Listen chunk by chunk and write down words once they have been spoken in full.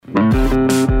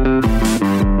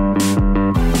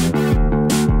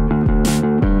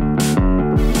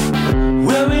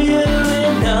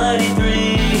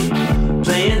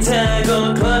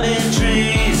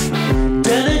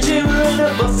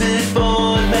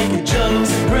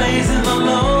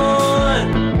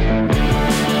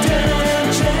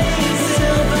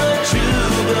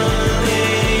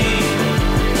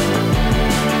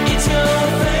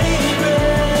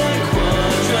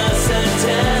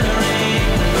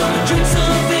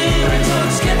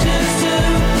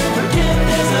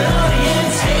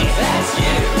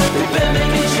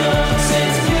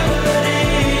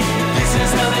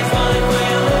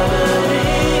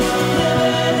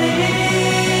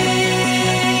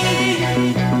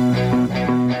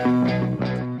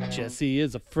Jesse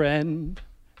is a friend.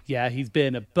 Yeah, he's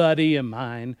been a buddy of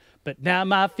mine. But now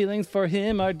my feelings for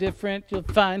him are different. You'll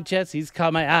find Jesse's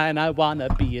caught my eye and I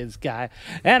wanna be his guy.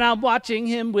 And I'm watching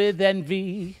him with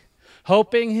envy,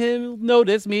 hoping he'll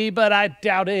notice me, but I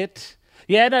doubt it.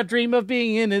 Yet I dream of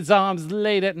being in his arms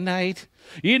late at night.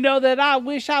 You know that I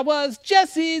wish I was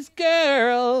Jesse's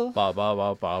girl.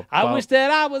 I wish that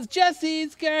I was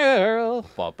Jesse's girl.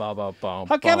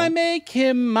 How can I make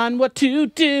him mind what to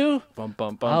do?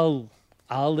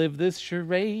 I'll live this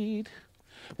charade.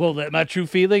 Won't let my true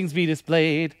feelings be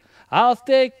displayed. I'll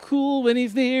stay cool when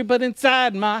he's near, but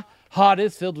inside my heart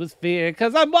is filled with fear.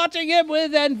 'Cause I'm watching him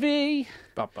with envy,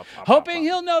 hoping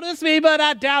he'll notice me, but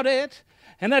I doubt it.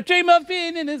 And I dream of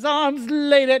being in his arms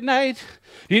late at night.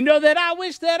 You know that I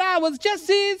wish that I was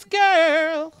Jesse's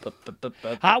girl.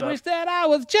 I wish that I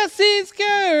was Jesse's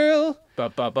girl.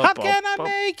 How can I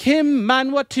make him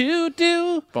mind what to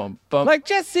do? Like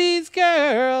Jesse's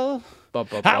girl.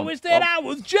 I wish that I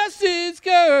was Jesse's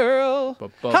girl.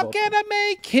 How can I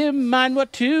make him mind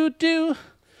what to do?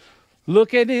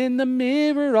 Looking in the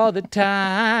mirror all the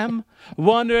time,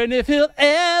 wondering if he'll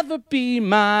ever be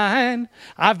mine.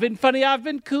 I've been funny, I've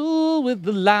been cool with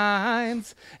the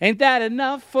lines. Ain't that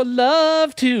enough for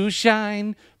love to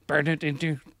shine? Burn it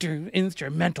into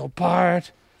instrumental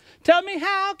part. Tell me,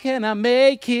 how can I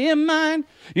make him mine?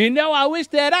 You know I wish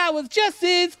that I was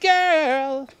Jesse's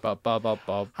girl.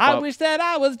 I wish that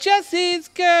I was Jesse's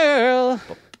girl.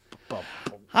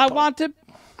 I want to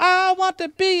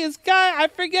be his guy. I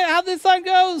forget how this song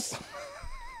goes.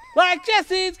 Like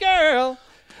Jesse's girl.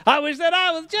 I wish that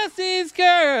I was Jesse's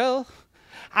girl.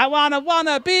 I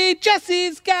wanna be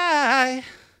Jesse's guy.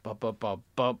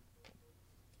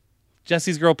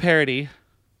 Jesse's girl parody.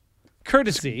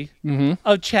 Courtesy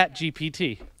of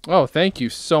ChatGPT. Oh, thank you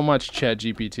so much,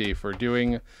 ChatGPT, for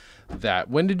doing that.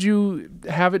 When did you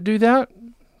have it do that?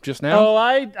 Just now? Oh,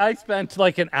 I spent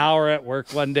like an hour at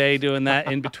work one day doing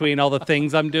that in between all the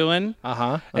things I'm doing.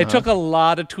 It took a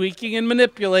lot of tweaking and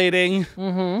manipulating.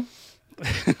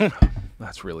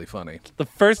 That's really funny. The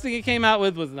first thing it came out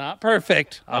with was not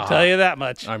perfect. I'll tell you that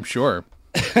much. I'm sure.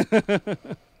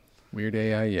 Weird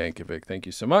AI Yankovic, thank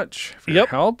you so much for your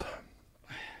help.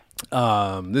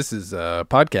 This is a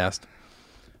podcast.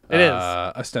 It is.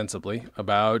 Ostensibly.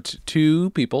 About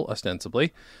two people,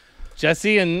 ostensibly.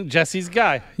 Jesse and Jesse's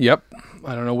guy. Yep.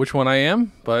 I don't know which one I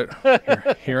am, but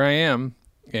here I am.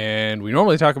 And we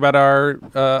normally talk about our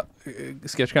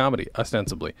sketch comedy,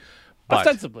 ostensibly. But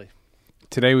ostensibly.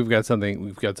 Today we've got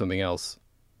something else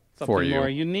for you. Something more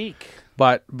unique.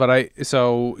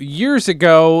 So years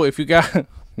ago, if you got...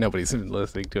 Nobody's been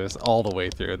listening to us all the way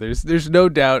through. There's no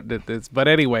doubt that this... But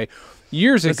anyway,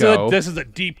 years ago... This is a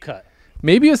deep cut.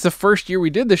 Maybe it's the first year we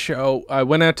did the show. I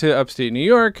went out to upstate New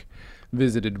York,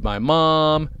 visited my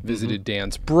mom, visited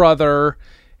Dan's brother,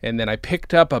 and then I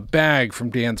picked up a bag from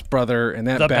Dan's brother, and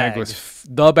that bag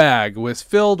was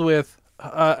filled with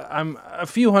a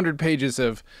few hundred pages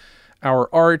of our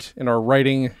art and our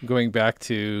writing going back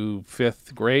to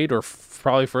 5th grade or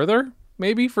probably further.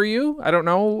 Maybe for you. I don't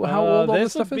know how old all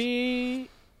this stuff is.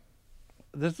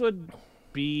 This would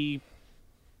be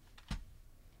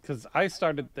because I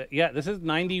started this is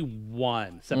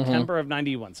 91, September of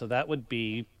 91. So that would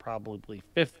be probably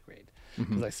 5th grade.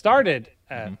 Because I started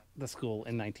at the school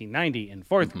in 1990 in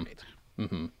 4th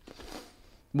grade.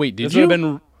 Wait, did this you? Would have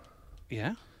been,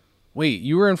 yeah. Wait,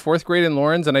 you were in 4th grade in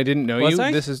Lawrence and I didn't know you?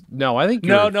 I? This is I think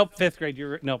you're... No, 5th grade.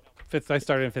 I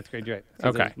started in 5th grade. You're right.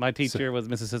 Okay. My teacher was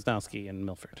Mrs. Cisnowski in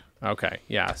Milford. Okay.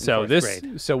 Yeah. So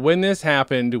when this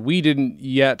happened, we didn't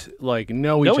yet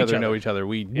know each other.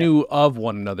 We knew of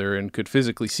one another and could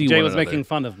physically see one another. Jay was making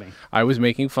fun of me. I was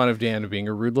making fun of Dan of being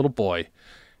a rude little boy.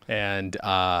 And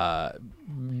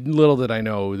little did I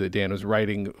know that Dan was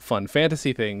writing fun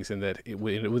fantasy things and that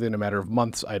within a matter of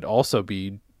months, I'd also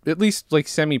be at least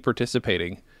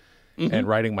semi-participating and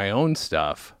writing my own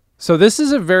stuff. So this is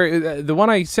the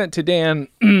one I sent to Dan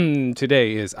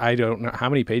today is, I don't know, how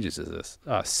many pages is this?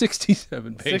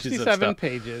 67 pages 67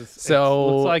 pages. So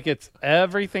it looks like it's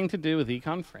everything to do with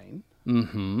Econ Frame.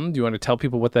 Do you want to tell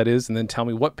people what that is and then tell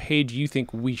me what page you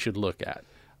think we should look at?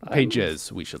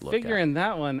 Pages we should look at. Figuring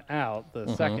that one out,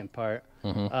 the second part.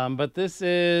 But this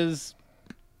is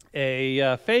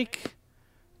a fake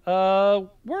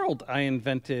world I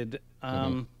invented.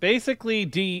 Basically,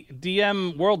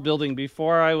 DM world building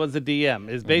before I was a DM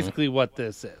is basically what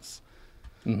this is.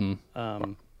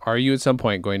 Are you at some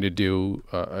point going to do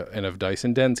an Of Dice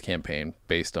and Dens campaign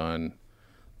based on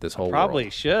this whole Probably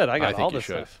world? should. I got think all you this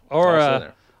should. stuff.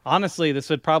 Or honestly,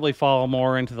 this would probably fall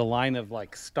more into the line of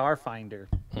Starfinder,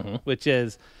 which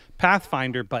is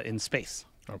Pathfinder but in space.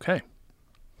 Okay.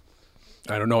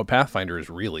 I don't know what Pathfinder is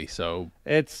really, so...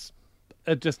 It's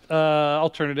just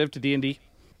alternative to D&D.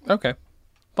 Okay.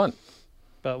 Fun.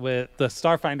 But with the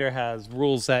Starfinder has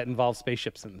rules that involve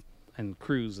spaceships and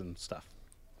crews and stuff.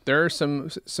 There are some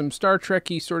Star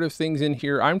Trek-y sort of things in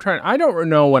here. I don't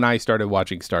know when I started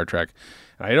watching Star Trek.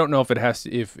 And I don't know if it has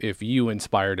to, if you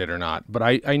inspired it or not. But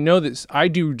I know that I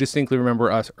do distinctly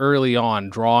remember us early on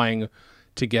drawing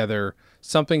together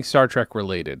something Star Trek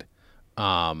related.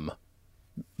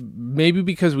 Maybe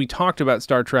because we talked about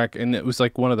Star Trek and it was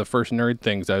like one of the first nerd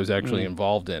things I was actually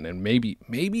involved in. And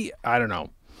maybe I don't know.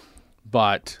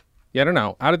 But yeah, I don't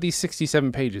know. Out of these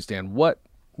 67 pages, Dan, what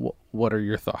are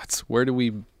your thoughts? Where do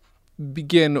we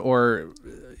begin? Or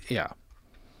yeah,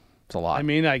 it's a lot. I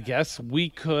mean, I guess we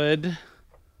could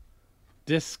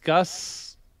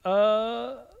discuss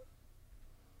the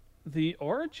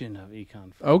origin of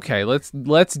Econ. Okay, let's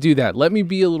do that. Let me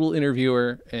be a little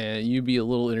interviewer and you be a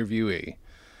little interviewee.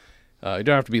 You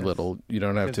don't have to be little. You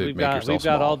don't have to make yourself small. We've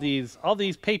got all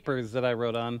these papers that I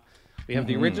wrote on. We have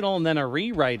the original and then a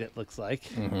rewrite, it looks like,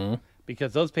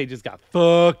 because those pages got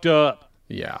fucked up.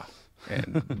 Yeah,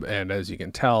 and as you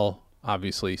can tell,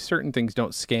 obviously, certain things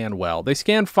don't scan well. They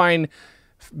scan fine,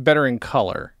 better in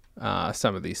color,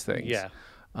 some of these things. Yeah.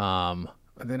 And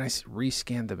then I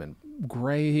rescanned them in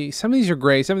gray. Some of these are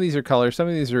gray, some of these are color, some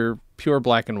of these are pure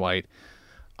black and white.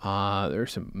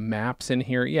 There's some maps in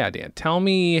here. Yeah, Dan, tell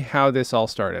me how this all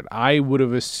started. I would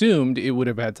have assumed it would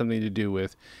have had something to do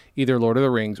with either Lord of the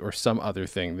Rings or some other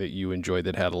thing that you enjoyed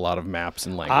that had a lot of maps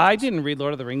and languages. I didn't read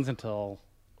Lord of the Rings until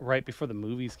right before the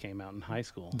movies came out in high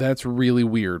school. That's really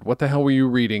weird. What the hell were you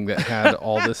reading that had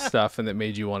all this stuff and that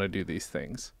made you want to do these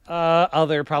things?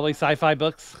 Other probably sci-fi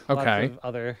books. Okay. Lots of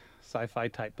other sci-fi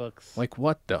type books. Like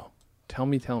what though? Tell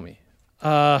me.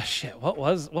 Shit. What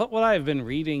would I have been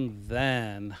reading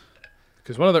then?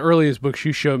 Because one of the earliest books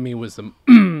you showed me was the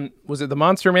was it the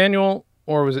Monster Manual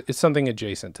or was it's something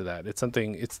adjacent to that? It's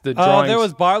the drawings. There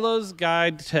was Barlow's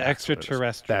Guide to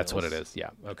Extraterrestrials. That's what it is. Yeah.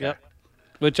 Okay. Yep.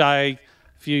 Which I a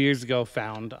few years ago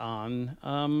found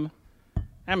on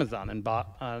Amazon and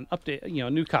bought an update, a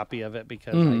new copy of it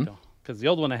because the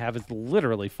old one I have is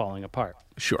literally falling apart.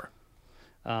 Sure.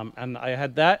 And I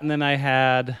had that, and then I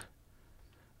had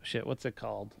what's it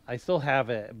called? I still have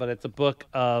it, but it's a book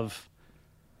of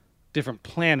different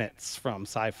planets from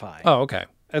sci-fi. Oh, okay.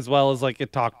 As well as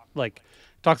it talks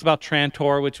about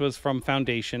Trantor, which was from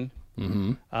Foundation.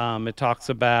 Mm-hmm. It talks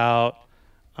about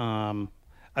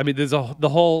there's the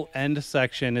whole end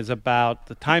section is about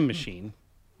the time machine.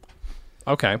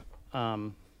 Okay.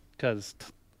 Because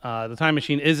the time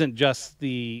machine isn't just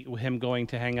him going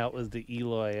to hang out with the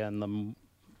Eloi and the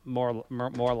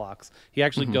Morlocks. He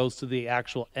actually goes to the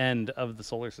actual end of the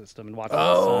solar system and watches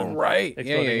the sun right.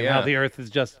 exploding and how the Earth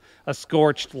is just a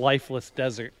scorched, lifeless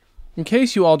desert. In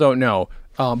case you all don't know,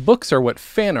 books are what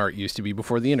fan art used to be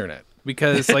before the internet.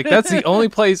 Because that's the only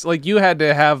place you had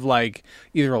to have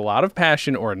either a lot of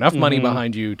passion or enough money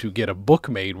behind you to get a book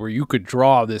made where you could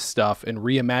draw this stuff and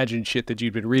reimagine shit that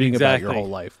you'd been reading about your whole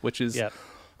life, which is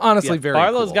honestly very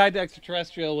Barlow's cool. Guide to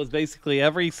Extraterrestrial was basically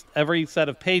every set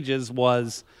of pages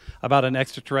was about an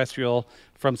extraterrestrial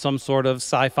from some sort of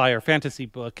sci-fi or fantasy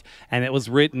book, and it was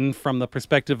written from the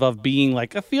perspective of being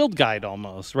like a field guide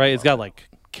almost, right? It's got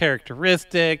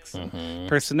characteristics,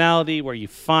 personality, where you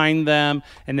find them,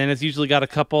 and then it's usually got a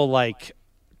couple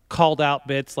called out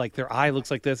bits, like their eye looks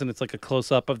like this, and it's like a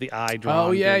close up of the eye drawn.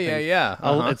 Oh yeah.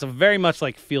 It's a very much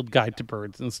like Field Guide to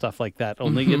Birds and stuff like that.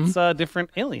 Only it's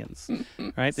different aliens,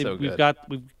 right? So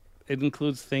It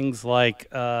includes things like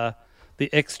the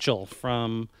Ixchel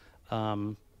from A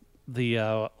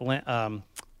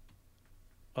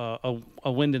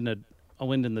Wind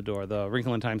in the Door, the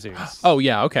Wrinkle in Time series. Oh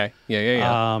yeah, okay,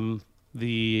 yeah.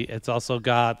 It's also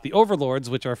got the Overlords,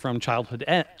 which are from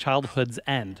Childhood's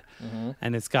End,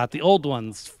 and it's got the old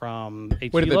ones from H.P.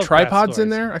 Wait, are the Lovecraft tripods stories. in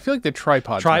there? I feel like the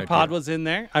tripod was in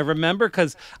there. I remember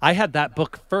because I had that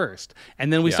book first,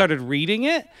 and then we started reading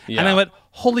it, and I went,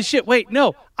 "Holy shit! Wait,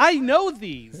 no, I know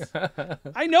these.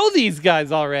 I know these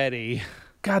guys already."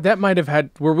 God, that might have had.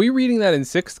 Were we reading that in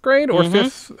 6th grade or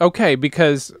 5th? Okay,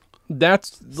 because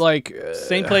that's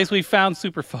same place we found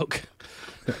Superfolk.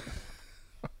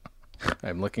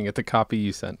 I'm looking at the copy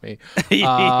you sent me.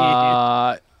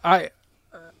 Was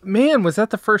that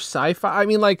the first sci-fi? I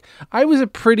mean,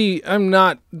 I'm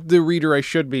not the reader I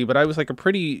should be, but I was a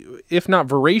pretty, if not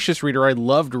voracious reader. I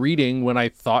loved reading when I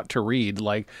thought to read,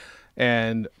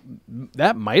 and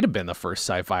that might have been the first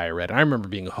sci-fi I read. And I remember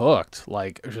being hooked,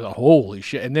 holy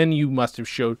shit. And then you must have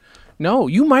you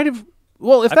might have.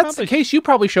 Well, if that's the case, you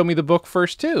probably showed me the book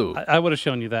first too. I would have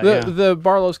shown you that. The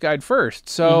Barlow's Guide first.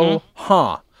 So,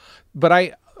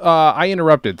 But I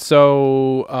interrupted.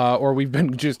 So, or we've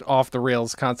been just off the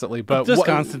rails constantly. But Just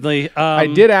constantly. I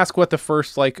did ask what the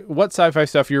first, what sci-fi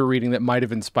stuff you were reading that might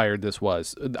have inspired this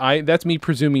was. That's me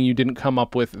presuming you didn't come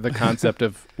up with the concept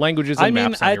of languages and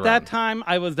maps on your at that own. time,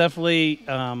 I was definitely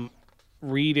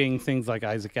reading things like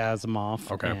Isaac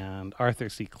Asimov and Arthur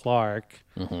C. Clarke.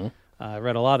 Mm-hmm. I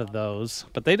read a lot of those,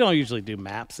 but they don't usually do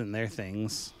maps in their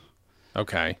things.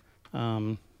 Okay.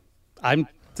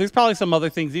 There's probably some other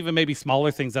things, even maybe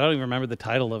smaller things I don't even remember the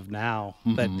title of now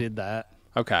that did that.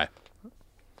 Okay.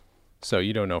 So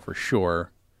you don't know for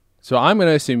sure. So I'm going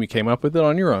to assume you came up with it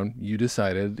on your own. You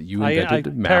decided you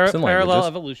invented maps and languages. Parallel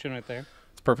evolution right there.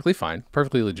 It's perfectly fine.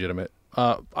 Perfectly legitimate.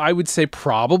 I would say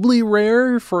probably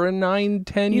rare for a 9,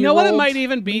 10-year-old. You know what it might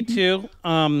even be, too?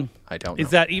 I don't know.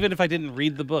 Is that even if I didn't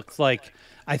read the books,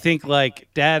 I think,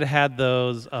 Dad had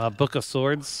those Book of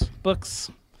Swords books.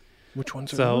 Which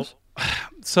ones are those?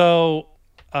 So,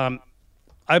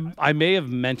 I may have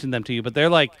mentioned them to you, but they're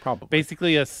Probably.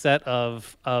 basically a set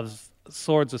of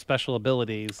swords with special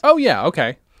abilities. Oh, yeah.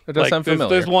 Okay. It does sound familiar.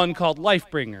 There's one called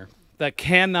Lifebringer that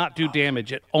cannot do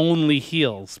damage. It only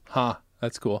heals. Huh.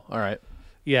 That's cool. All right.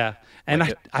 Yeah.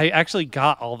 And I actually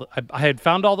got I had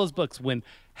found all those books when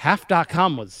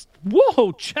half.com was,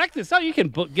 whoa, check this out. You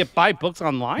can buy books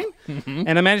online. Mm-hmm.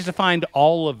 And I managed to find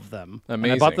all of them.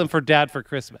 Amazing. And I bought them for Dad for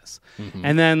Christmas. Mm-hmm.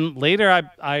 And then later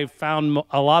I found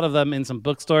a lot of them in some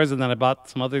bookstores, and then I bought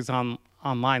some others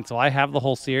online. So I have the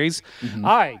whole series. Mm-hmm.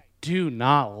 I do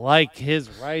not like his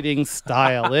writing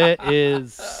style. It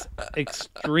is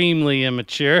extremely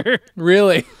immature.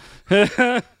 Really?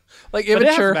 Like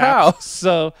immature how?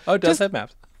 So it does have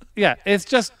maps. Yeah, it's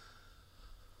just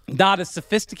not as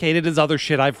sophisticated as other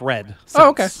shit I've read since,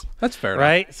 okay. That's fair enough.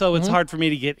 Right? So it's hard for me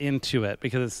to get into it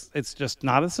because it's just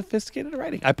not as sophisticated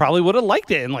writing. I probably would have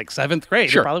liked it in 7th grade.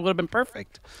 Sure. It probably would have been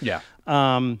perfect. Yeah.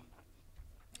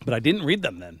 But I didn't read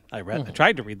them then. I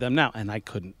tried to read them now, and I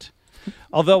couldn't.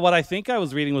 Although what I think I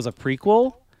was reading was a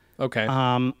prequel. Okay.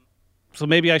 So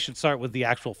maybe I should start with the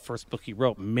actual first book he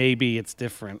wrote. Maybe it's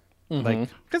different.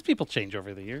 Because people change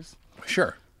over the years.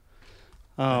 Sure.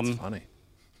 That's funny.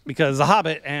 Because The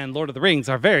Hobbit and Lord of the Rings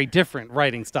are very different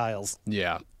writing styles.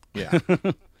 Yeah. Yeah.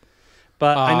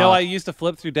 But I know I used to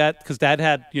flip through Dad because Dad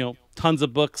had, tons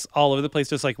of books all over the place,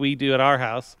 just like we do at our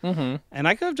house. Mm-hmm. And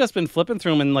I could have just been flipping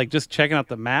through them and just checking out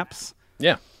the maps.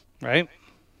 Yeah. Right?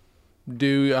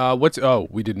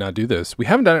 We did not do this. We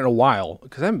haven't done it in a while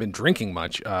because I haven't been drinking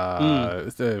much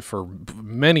for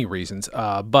many reasons.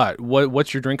 But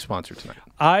what's your drink sponsor tonight?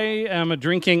 I am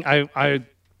drinking. I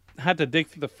had to dig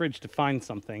through the fridge to find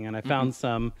something, and I found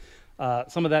some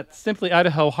of that Simply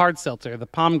Idaho hard seltzer, the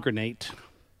pomegranate.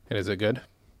 And is it good?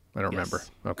 I don't remember.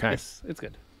 Okay. Yes, it's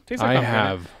good. Tastes like pomegranate.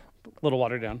 have a little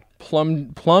watered down.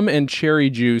 Plum and cherry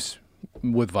juice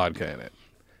with vodka in it.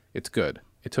 It's good.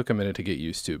 It took a minute to get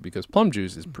used to because plum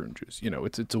juice is prune juice.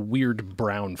 It's a weird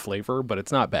brown flavor, but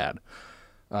it's not bad.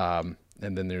 And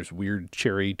then there's weird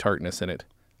cherry tartness in it.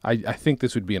 I think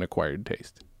this would be an acquired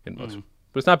taste in most,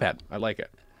 but it's not bad. I like it.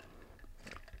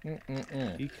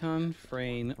 Econ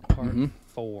Frame Part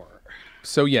 4.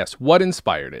 So yes, what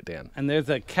inspired it, Dan? And there's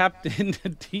a Captain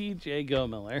T.J.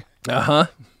 Gomiller. Uh-huh.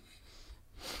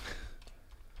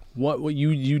 What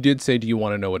you did say, do you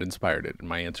want to know what inspired it? And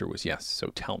my answer was yes. So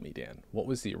tell me, Dan, what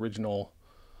was the original?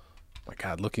 My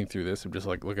God, looking through this, I'm just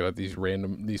looking at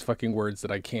these fucking words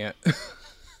that I can't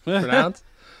pronounce.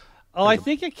 I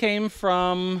think it came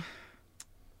from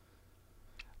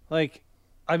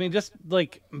just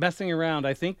messing around.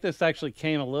 I think this actually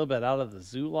came a little bit out of the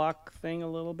Zolock thing a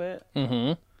little bit.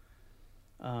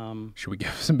 Mm-hmm. Should we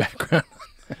give some background?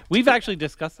 We've actually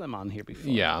discussed them on here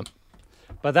before. Yeah.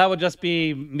 But that would just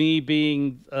be me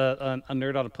being a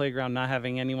nerd on a playground, not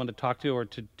having anyone to talk to or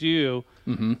to do,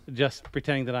 just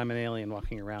pretending that I'm an alien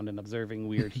walking around and observing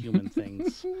weird human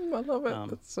things. I love it.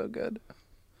 That's so good.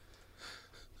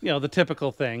 The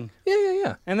typical thing.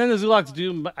 Yeah. And then the Zulocks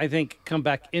do, I think, come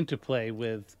back into play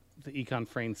with the Econ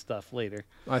Frame stuff later.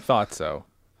 I thought so.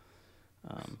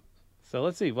 So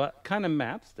let's see. What kind of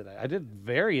maps did I did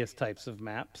various types of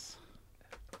maps.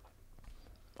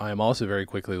 I am also very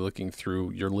quickly looking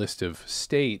through your list of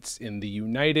states in the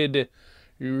United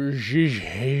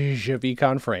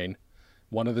Econ Frame.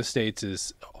 One of the states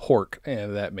is Hork,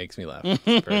 and that makes me laugh. It's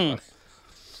very funny.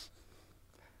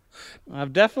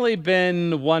 I've definitely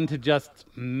been one to just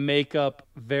make up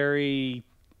very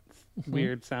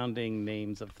weird sounding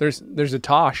names of things. There's a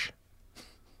Tosh.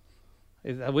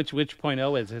 Is that, which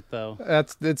 0.0 is it though?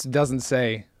 It doesn't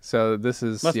say. So this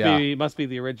is must be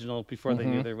the original before they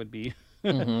knew there would be.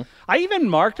 I even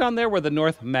marked on there where the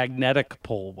North Magnetic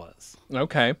Pole was.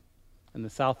 Okay. And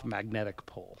the South Magnetic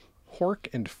Pole. Hork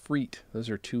and Freet. Those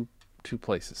are two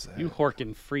places. You Hork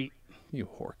and Freet. You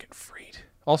Hork and Freet.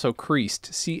 Also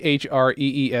Creased. Chreest.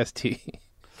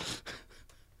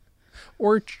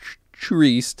 Or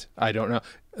Treast. I don't know.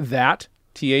 That.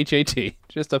 That.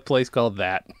 Just a place called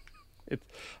That.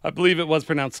 I believe it was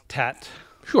pronounced Tat.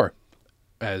 Sure.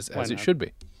 As it should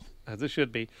be. As it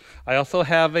should be. I also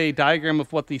have a diagram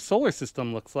of what the solar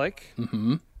system looks like.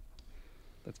 Mm-hmm.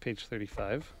 That's page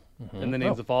 35. And the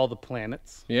names of all the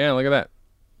planets. Yeah, look at that.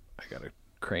 I got to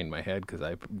crane my head because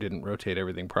I didn't rotate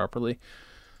everything properly.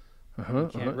 You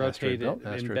can't rotate it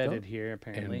embedded here,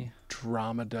 apparently.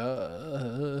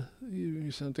 Andromeda.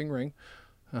 Something ring.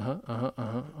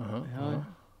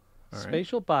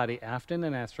 Spatial body, Afton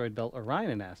an asteroid belt, Orion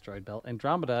an asteroid belt,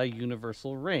 Andromeda a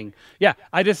universal ring. Yeah,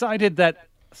 I decided that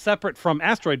separate from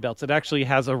asteroid belts, it actually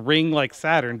has a ring like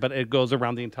Saturn, but it goes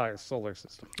around the entire solar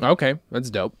system. Okay, that's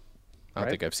dope. I don't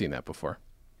think I've seen that before.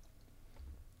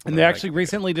 And they actually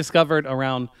recently discovered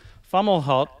around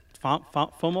Fomalhaut,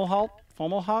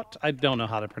 I don't know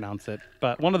how to pronounce it,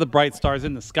 but one of the bright stars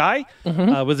in the sky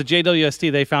was a JWST.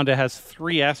 They found it has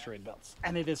 3 asteroid belts,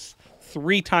 and it is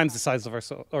 3 times the size of our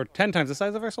or 10 times the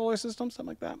size of our solar system, something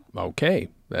like that. Okay,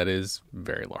 that is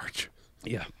very large.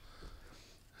 Yeah.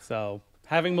 So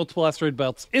having multiple asteroid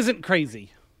belts isn't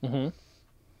crazy.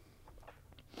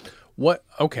 What?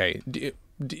 Okay.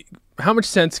 How much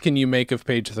sense can you make of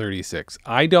page 36?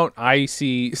 I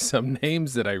see some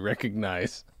names that I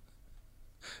recognize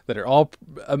that are all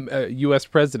U.S.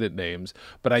 president names,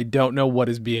 but I don't know what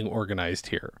is being organized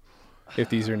here. If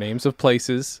these are names of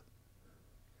places.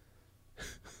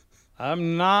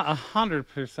 I'm not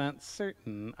 100%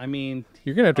 certain. I mean,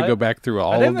 you're going to have to go back through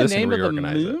all of this and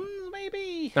reorganize it. Moons,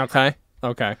 maybe? Okay.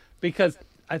 Because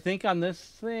I think on this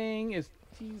thing is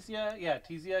Tesia. Yeah,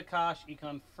 Tesia, Kosh,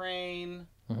 Econ Frane.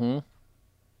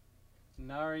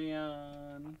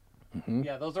 Narion.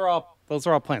 Yeah, those are all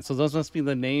planets. So those must be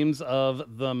the names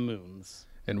of the moons.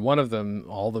 And one of them,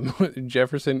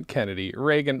 Jefferson, Kennedy,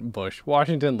 Reagan, Bush,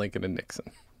 Washington, Lincoln, and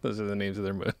Nixon. Those are the names of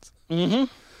their moons.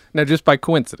 Now, just by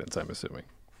coincidence, I'm assuming,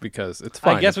 because it's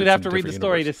fine. I guess we'd have to read the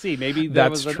story to see. Maybe there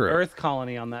was an Earth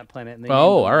colony on that planet. And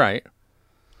all right.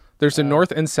 There's a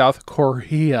North and South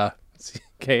Korea.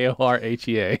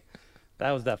 Korhea.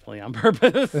 That was definitely on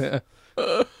purpose. Yeah.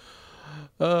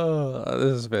 Oh,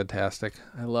 this is fantastic.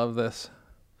 I love this.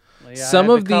 Well, yeah, some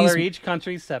of these color each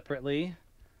country separately.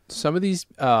 Some of these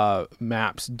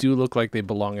maps do look like they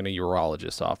belong in a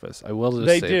urologist's office. I will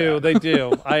just say that. They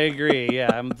do. I agree.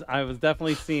 Yeah, I was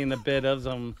definitely seeing a bit of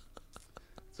some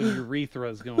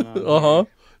urethras going on.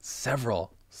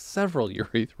 Several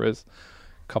urethras.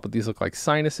 A couple of these look like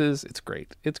sinuses. It's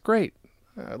great.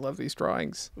 I love these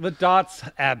drawings. The dots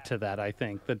add to that, I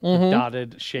think. The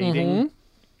dotted shading.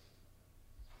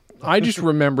 I just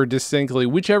remember distinctly,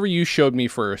 whichever you showed me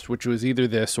first, which was either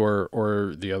this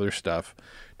or the other stuff,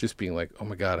 just being like, oh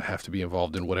my God, I have to be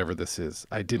involved in whatever this is.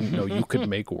 I didn't know you could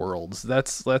make worlds.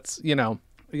 That's. Yeah,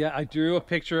 I drew a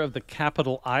picture of the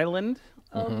capital island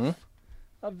of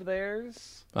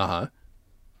theirs.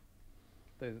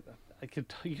 You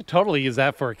could totally use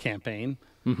that for a campaign.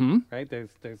 Right? There's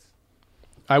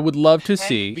I would love to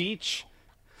see beach.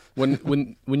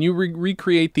 When you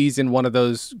recreate these in one of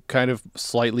those kind of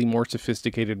slightly more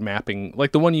sophisticated mapping,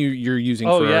 like the one you're using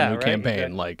for our new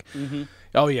campaign, like,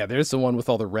 there's the one with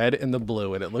all the red and the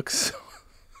blue, and it looks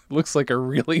like a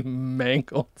really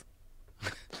mangled.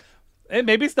 And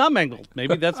maybe it's not mangled.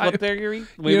 Maybe that's what that's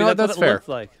what it fair. Looks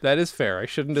like. That is fair. I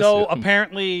shouldn't. So assume.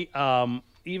 Apparently,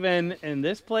 even in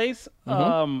this place,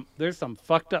 there's some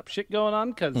fucked up shit going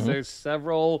on because there's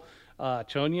several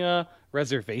Chonya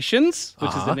reservations,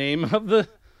 which is the name of the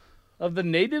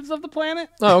natives of the planet.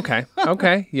 Oh,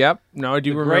 okay. Yep. No, I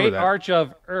do remember that. The Great Arch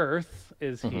of Earth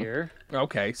is here.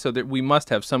 Okay, so that we must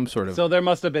have some sort of. So there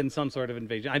must have been some sort of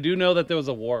invasion. I do know that there was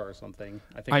a war or something.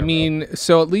 I mean,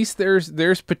 so at least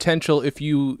there's potential if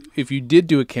you did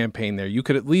do a campaign there, you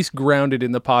could at least ground it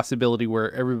in the possibility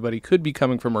where everybody could be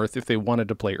coming from Earth if they wanted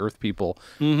to play Earth people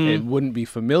and wouldn't be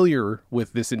familiar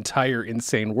with this entire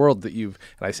insane world that you've.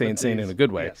 And I say with insane in a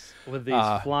good way. Yes, with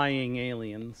these flying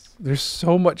aliens. There's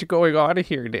so much going on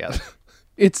here, Dan.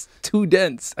 It's too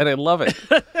dense, and I love it.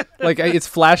 It's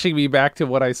flashing me back to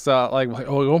what I saw.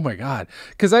 Oh my God.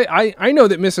 Because I know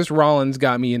that Mrs. Rollins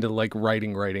got me into,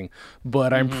 writing,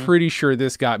 but I'm pretty sure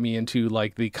this got me into,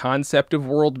 the concept of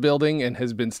world building and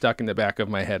has been stuck in the back of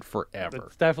my head forever.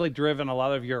 It's definitely driven a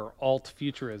lot of your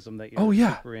alt-futurism that you're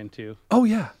super into. Oh,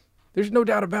 yeah. There's no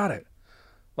doubt about it.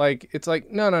 It's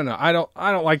no. I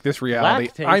don't like this reality.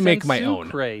 Lactase I make my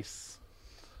own.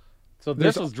 So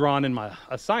this was drawn in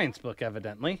a science book,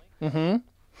 evidently.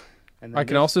 And I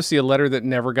can also see a letter that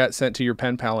never got sent to your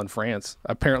pen pal in France.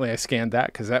 Apparently, I scanned that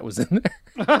because that was in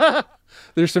there.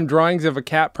 There's some drawings of a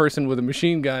cat person with a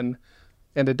machine gun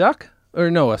and a duck,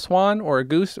 or no, a swan or a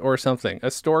goose or something,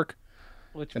 a stork,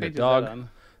 which and page a dog. is that on?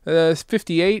 It's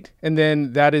 58, and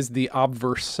then that is the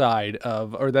obverse side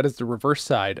of, or that is the reverse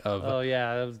side of. Oh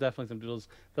yeah, that was definitely some doodles.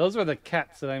 Those were the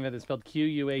cats that I met. It's spelled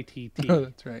Quatt. Oh,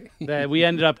 that's right. That we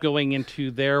ended up going into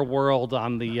their world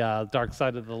on the Dark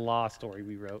Side of the Law story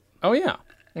we wrote. Oh yeah.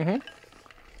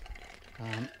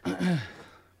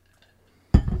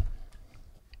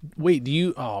 Wait, do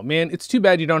you? Oh man, it's too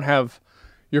bad you don't have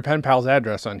your pen pal's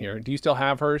address on here. Do you still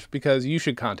have hers? Because you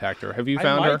should contact her. Have you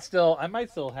found her? I might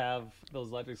still have those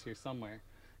letters here somewhere,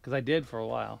 because I did for a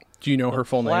while. Do you know her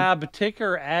full name? Lab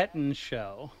Ticker Atten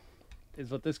Show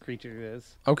is what this creature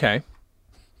is. Okay.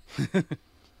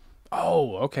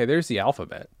 Oh, okay. There's the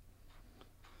alphabet.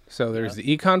 So there's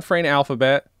the Econ Frame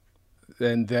alphabet,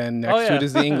 and then next to it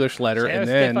is the English letter, and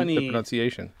then the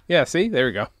pronunciation. Yeah, see? There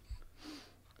we go.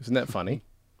 Isn't that funny?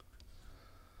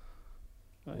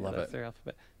 Oh, yeah, Love that's it. their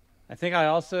alphabet. I think I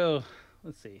also,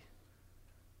 let's see.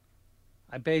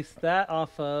 I based that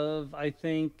off of, I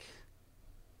think,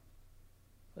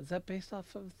 was that based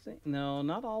off of, no,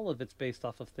 not all of it's based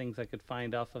off of things I could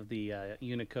find off of the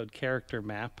Unicode character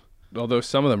map. Although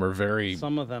some of them are very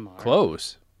Some of them are.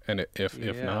 close, and if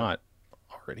Yeah. not,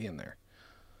 already in there.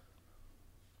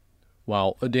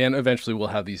 Well, Dan eventually will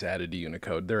have these added to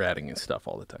Unicode. They're adding in stuff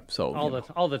all the time. So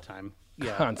All the time.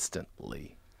 Yeah.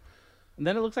 constantly. And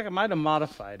then it looks like I might have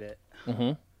modified it. Mm-hmm.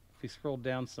 If you scroll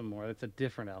down some more, it's a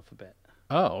different alphabet.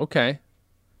 Oh, okay.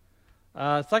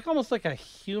 It's like almost like a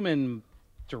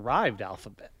human-derived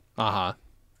alphabet. Uh-huh.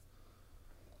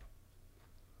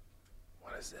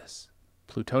 What is this?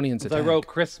 Plutonian's As attack. I wrote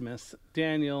Christmas,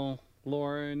 Daniel,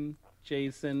 Lauren,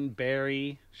 Jason,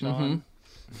 Barry, Sean.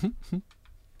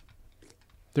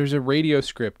 There's a radio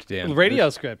script, Dan. Radio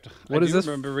script. What I is do this?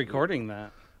 remember recording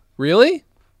that. Really?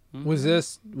 Was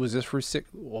this for six?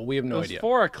 Well, we have no It was idea.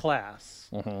 for a class.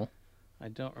 Uh-huh. I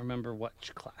don't remember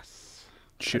which class.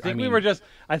 Shoot, I think we were just.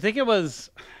 I think it was.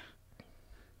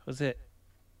 Was it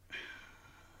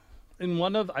in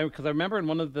one of? Because I remember in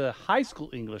one of the high school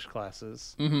English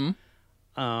classes.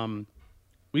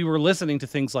 We were listening to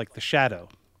things like The Shadow,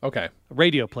 Okay.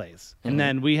 radio plays, and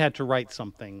then we had to write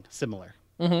something similar.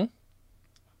 Mm-hmm.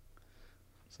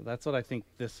 So that's what I think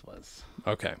this was.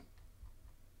 Okay.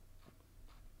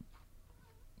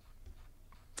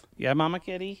 Yeah, Mama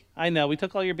Kitty. I know we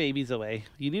took all your babies away.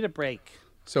 You need a break.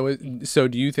 So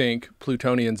do you think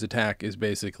Plutonian's attack is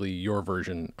basically your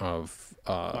version of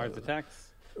Mars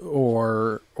Attacks.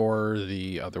 or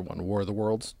the other one, War of the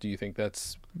Worlds? Do you think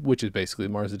that's which is basically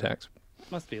Mars Attacks?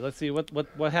 Must be. Let's see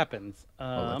what happens.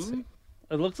 let's see.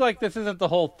 It looks like this isn't the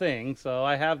whole thing, so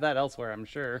I have that elsewhere. I'm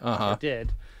sure I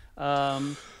did.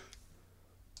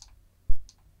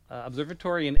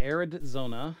 Observatory in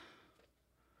Arizona.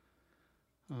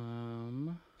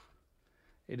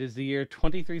 It is the year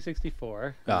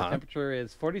 2364. The temperature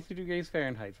is 43 degrees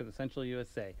Fahrenheit for the central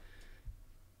USA.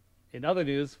 In other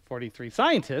news, 43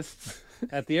 scientists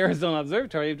at the Arizona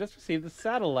Observatory have just received the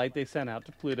satellite they sent out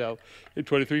to Pluto in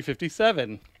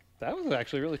 2357. That was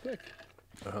actually really quick.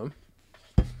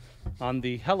 On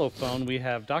the hello phone, we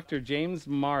have Dr. James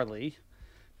Marley.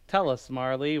 Tell us,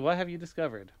 Marley, what have you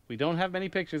discovered? We don't have many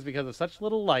pictures because of such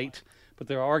little light, but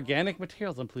there are organic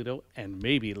materials on Pluto and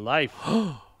maybe life.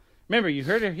 Remember, you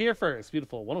heard it here first.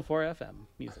 Beautiful 104 FM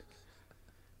music.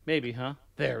 Maybe, huh?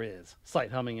 There is.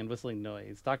 Slight humming and whistling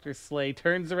noise. Dr. Slay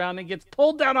turns around and gets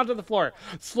pulled down onto the floor,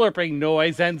 slurping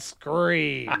noise and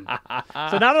scream.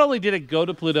 So not only did it go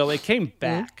to Pluto, it came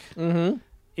back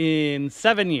in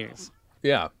 7 years.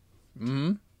 Yeah.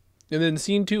 Mm-hmm. And then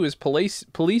scene 2 is police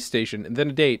station, and then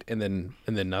a date, and then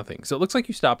nothing. So it looks like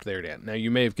you stopped there, Dan. Now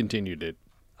you may have continued it.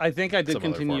 I think I did Some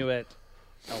other continue form. it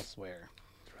elsewhere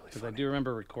because I do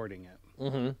remember recording it.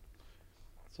 Mm-hmm.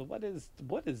 So what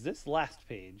is this last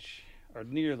page or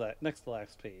near that next to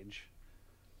last page?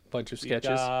 Bunch of We've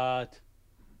sketches. got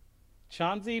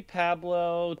Chauncey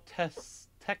Pablo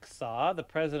Texaw, the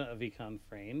president of Econ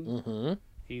Frame. Mm-hmm.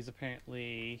 He's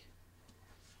apparently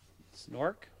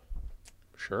Snork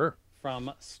Sure.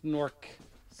 from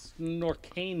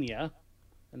Snorkania,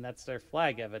 and that's their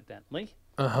flag, evidently.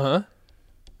 Uh-huh.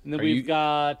 And then Are we've you-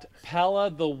 got Pella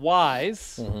the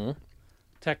Wise, Mm-hmm.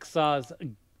 Texas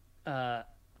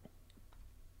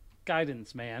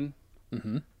guidance man.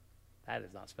 Mm-hmm. That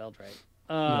is not spelled right.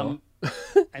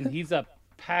 And he's a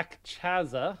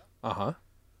Pakchaza Uh-huh.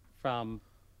 from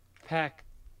Pakchase.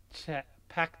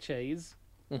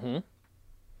 Mm-hmm.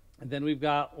 And then we've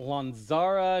got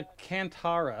Lanzara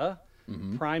Kantara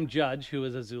Prime Judge, who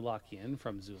is a Zulakian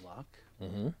from Zulak.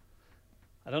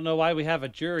 I don't know why we have a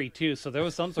jury, too, so there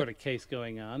was some sort of case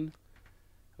going on.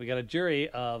 We got a jury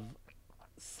of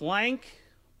Slank,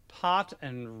 Pot,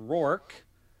 and Rourke.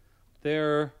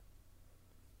 They're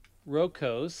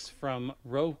Rokos from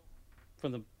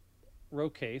the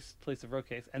Rokase, place of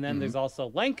Rokase. And then there's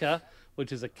also Lenka,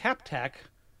 which is a Kaptak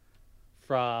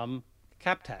from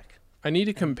Kaptak. I need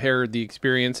to compare the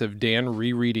experience of Dan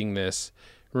rereading this,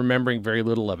 remembering very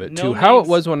little of it, to how it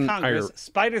was when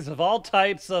spiders of all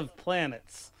types of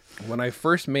planets. When I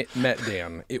first met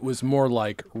Dan, it was more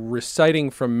like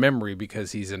reciting from memory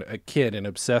because he's a kid and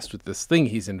obsessed with this thing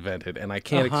he's invented, and I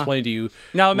can't explain to you.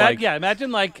 Now,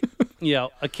 imagine a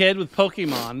kid with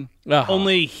Pokemon.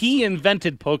 Only he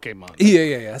invented Pokemon.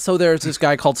 Yeah. So there's this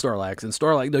guy called Snorlax, and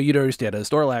Snorlax, no, you don't understand.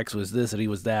 Snorlax was this, and he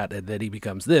was that, and then he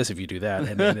becomes this if you do that,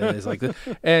 and it's like this.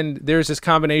 And there's this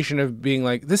combination of being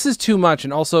like, this is too much,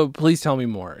 and also, please tell me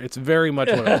more. It's very much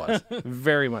what it was.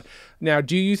 Very much. Now,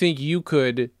 do you think you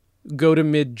could go to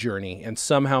Midjourney and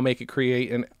somehow make it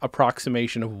create an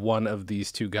approximation of one of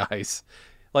these two guys?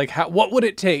 Like, what would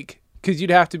it take? Because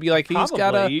you'd have to be like,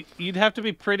 you'd have to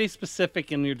be pretty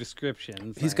specific in your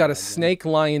descriptions. He's got a snake,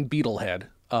 lion, beetle head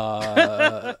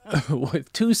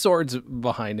with two swords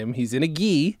behind him. He's in a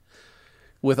gi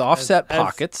with offset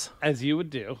pockets, as you would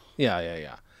do.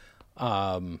 Yeah.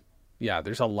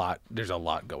 There's a lot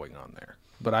going on there.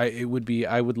 But I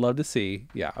would love to see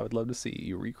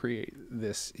you recreate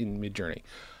this in Midjourney.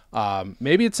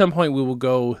 Maybe at some point we will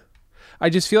go.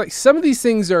 I just feel like some of these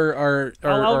things I'll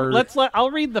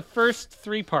read the first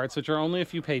 3 parts, which are only a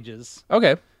few pages.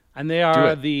 Okay. And they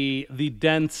are the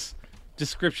dense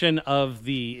description of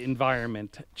the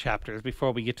environment chapters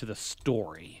before we get to the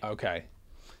story. Okay.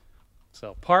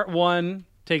 So part 1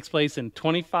 takes place in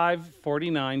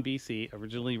 2549 BC,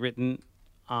 originally written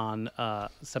on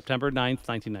September 9th,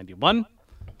 1991.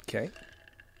 Okay.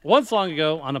 Once long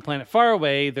ago, on a planet far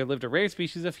away, there lived a rare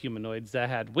species of humanoids that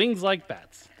had wings like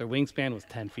bats. Their wingspan was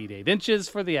 10 feet 8 inches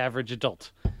for the average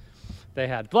adult. They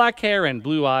had black hair and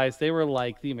blue eyes. They were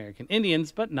like the American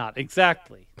Indians, but not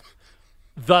exactly.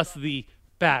 Thus the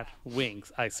bat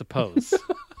wings, I suppose.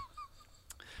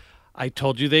 I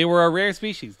told you they were a rare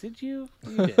species. Did you?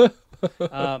 You did.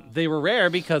 They were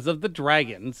rare because of the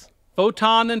dragons,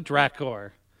 Photon and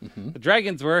Dracor. The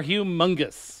dragons were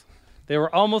humongous. They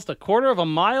were almost a quarter of a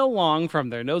mile long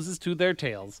from their noses to their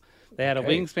tails. They had a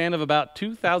wingspan of about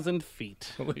 2,000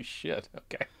 feet. Holy shit.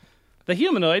 Okay. The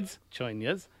humanoids,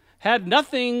 Choinyas, had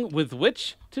nothing with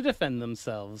which to defend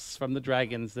themselves from the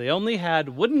dragons. They only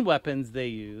had wooden weapons they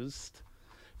used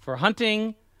for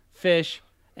hunting, fish,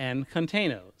 and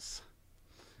containers,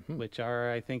 which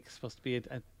are, I think, supposed to be...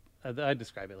 I'll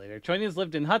describe it later. Choinyas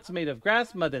lived in huts made of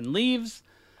grass, mud, and leaves.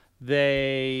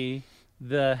 They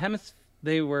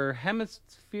were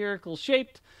hemispherical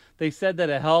shaped. They said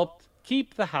that it helped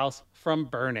keep the house from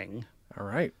burning. All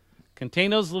right.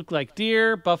 Containers look like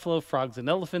deer, buffalo, frogs, and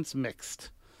elephants mixed.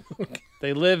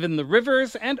 They live in the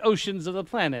rivers and oceans of the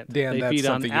planet. Dan, they that's feed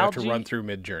something on you algae. have to run through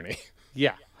Midjourney.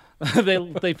 Yeah.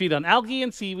 They feed on algae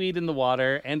and seaweed in the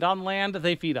water, and on land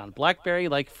they feed on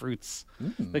blackberry-like fruits.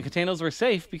 The containers were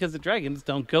safe because the dragons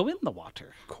don't go in the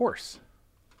water. Of course.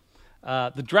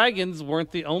 The dragons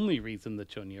weren't the only reason the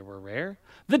Chonya were rare.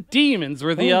 The demons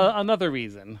were the another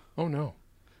reason. Oh, no.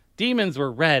 Demons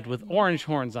were red with orange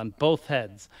horns on both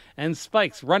heads and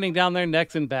spikes running down their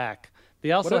necks and back.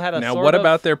 They also had a now, sort what of...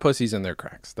 about their pussies and their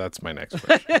cracks? That's my next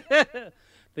question.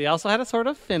 They also had a sort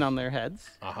of fin on their heads.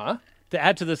 Uh-huh. To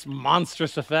add to this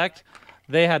monstrous effect,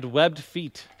 they had webbed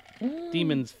feet.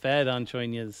 Demons fed on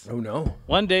Choinyas. Oh, no.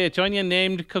 One day, a Chonya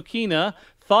named Kokina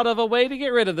thought of a way to get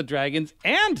rid of the dragons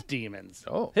and demons.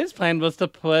 Oh. His plan was to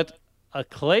put a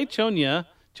clay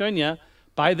Chonya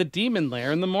by the demon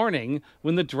lair in the morning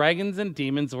when the dragons and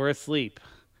demons were asleep.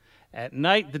 At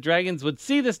night, the dragons would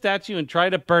see the statue and try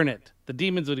to burn it. The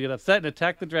demons would get upset and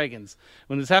attack the dragons.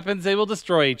 When this happens, they will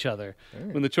destroy each other.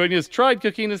 When the Chonyas tried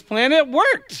Kokina's plan, it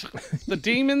worked! The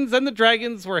demons and the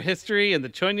dragons were history, and the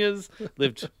Chonyas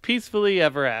lived peacefully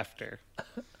ever after.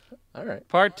 All right.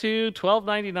 Part 2,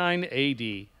 1299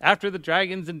 AD. After the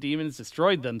dragons and demons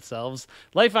destroyed themselves,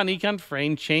 life on Econ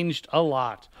Frame changed a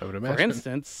lot. I would imagine. For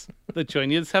instance, the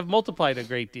Chonyas have multiplied a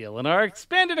great deal and are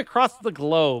expanded across the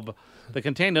globe. The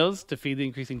containers to feed the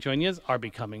increasing Chonyas are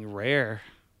becoming rare.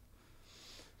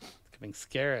 Becoming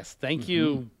scarce. Thank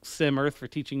you, Sim Earth, for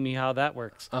teaching me how that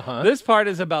works. This part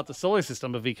is about the solar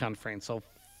system of Econ Frame, so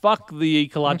fuck the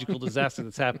ecological disaster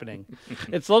that's happening.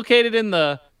 It's located in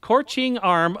the Korching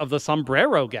arm of the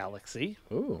Sombrero Galaxy.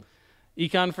 Ooh.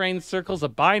 Econ Frame circles a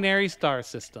binary star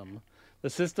system. The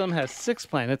system has 6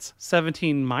 planets,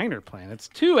 17 minor planets,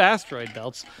 2 asteroid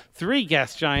belts, 3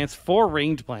 gas giants, 4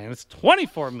 ringed planets,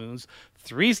 24 moons,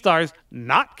 3 stars,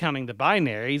 not counting the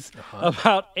binaries,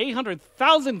 about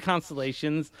 800,000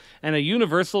 constellations, and a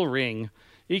universal ring.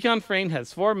 Econfrane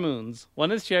has 4 moons.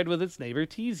 One is shared with its neighbor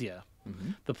Tesia.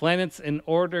 The planets in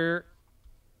order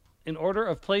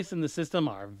of place in the system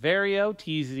are Vario,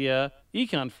 Tesia,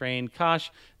 Econfrane,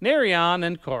 Kosh, Nerion,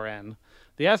 and Koran.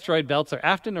 The asteroid belts are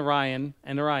Afton, Orion,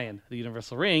 and Orion. The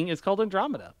universal ring is called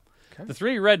Andromeda. Okay. The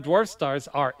 3 red dwarf stars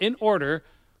are, in order,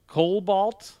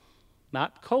 Cobalt,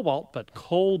 not Cobalt, but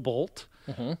Cobalt,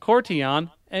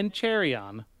 Cortion, and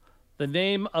Cherion. The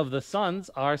name of the suns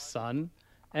are Sun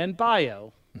and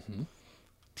Bio.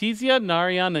 Tesia,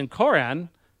 Narion, and Koran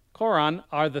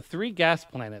are the 3 gas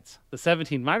planets. The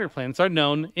 17 minor planets are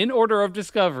known in order of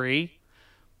discovery,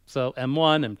 so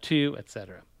M1, M2,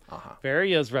 etc.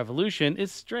 Vario's revolution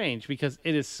is strange because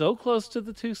it is so close to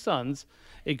the 2 suns,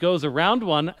 it goes around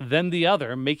one, then the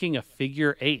other, making a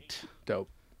figure 8. Dope.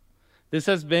 This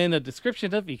has been a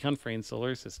description of Econfrane's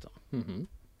solar system.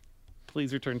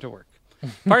 Please return to work.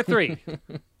 Part 3.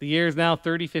 The year is now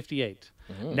 3058.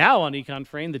 Now on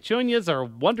Econfrane, the Chonyas are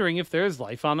wondering if there is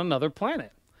life on another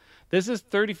planet. This is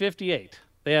 3058.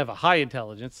 They have a high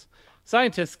intelligence.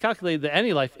 Scientists calculated that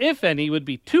any life, if any, would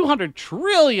be 200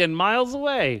 trillion miles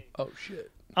away. Oh,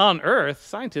 shit. On Earth,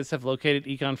 scientists have located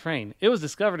Econfrane. It was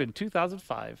discovered in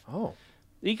 2005. Oh.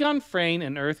 Econfrane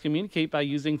and Earth communicate by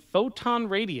using photon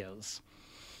radios.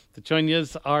 The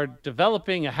Chonyas are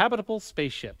developing a habitable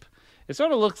spaceship. It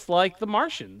sort of looks like the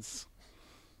Martians.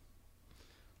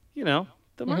 You know,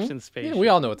 the Martian spaceship. Yeah, we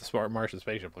all know what the Martian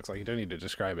spaceship looks like. You don't need to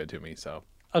describe it to me, so...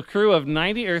 A crew of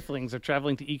 90 Earthlings are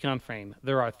traveling to Econfrane.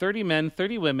 There are 30 men,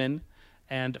 30 women,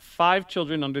 and 5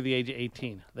 children under the age of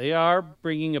 18. They are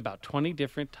bringing about 20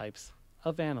 different types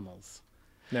of animals.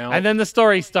 Now, and then the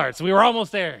story starts. We were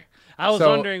almost there. I was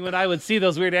wondering when I would see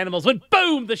those weird animals when,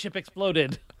 boom, the ship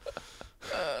exploded.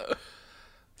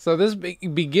 So this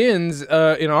begins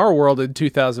in our world in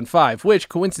 2005, which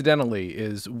coincidentally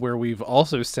is where we've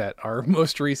also set our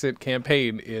most recent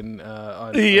campaign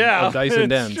on Dice and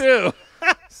Dens. True.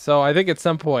 So I think at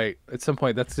some point,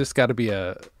 that's just got to be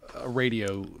a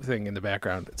radio thing in the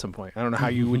background at some point. I don't know how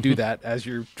you would do that as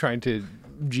you're trying to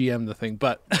GM the thing,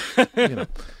 but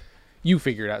you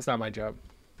figure it out. It's not my job.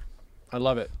 I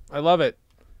love it.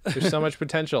 There's so much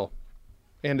potential,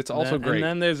 and it's also great. And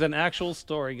then there's an actual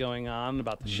story going on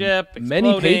about the ship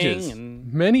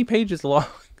exploding. Many pages long.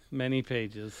 Many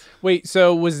pages. Wait,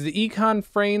 so was the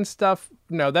Econfrane stuff?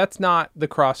 No, that's not the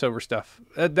crossover stuff.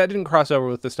 That didn't cross over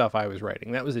with the stuff I was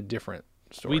writing. That was a different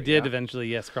story. We did eventually,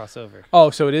 yes, crossover. Oh,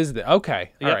 so it is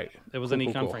okay. Yep. All right. It was an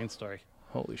Econfrane story.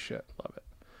 Holy shit. Love it.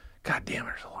 God damn,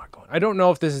 there's a lot going on. I don't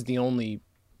know if this is the only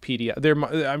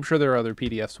PDF. I'm sure there are other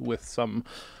PDFs with some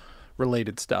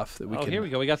related stuff that we can... Oh, here we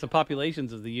go. We got some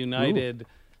populations of the United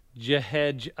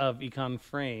Jehej of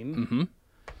Econfrane.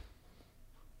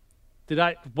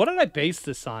 What did I base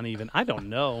this on even? I don't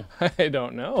know. I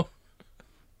don't know.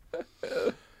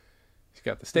 He's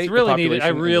got the state, I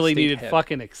really needed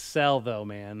fucking Excel though,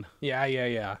 man.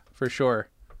 Yeah, for sure.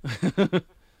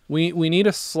 We need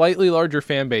a slightly larger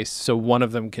fan base so one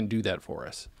of them can do that for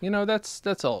us.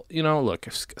 That's all. Look,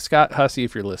 Scott Hussey,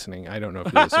 if you're listening, I don't know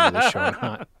if you listen to this show or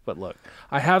not, but look,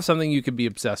 I have something you could be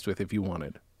obsessed with if you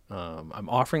wanted. I'm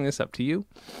offering this up to you.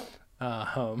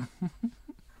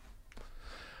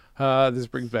 This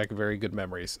brings back very good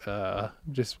memories.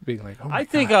 Just being like, oh my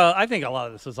God. I think a lot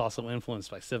of this was also influenced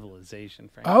by Civilization,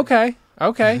 frankly.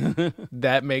 Okay.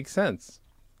 That makes sense.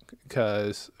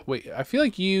 Because I feel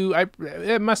like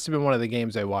it must have been one of the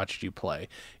games I watched you play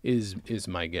is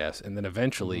my guess. And then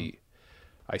eventually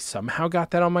I somehow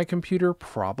got that on my computer,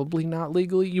 probably not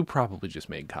legally. You probably just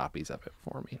made copies of it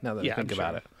for me now that I think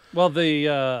about it. Well,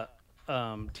 the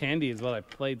Tandy is what I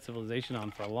played Civilization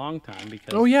on for a long time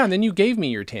because... Oh yeah, and then you gave me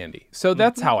your Tandy. So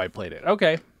that's how I played it.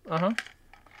 Okay. I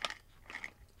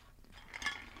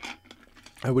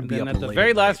would be up at the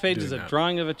very last page is a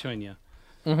drawing of a Chonya.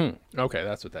 Okay,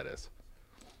 that's what that is.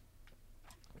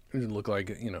 It doesn't look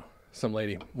like, some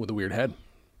lady with a weird head.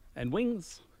 And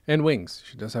wings.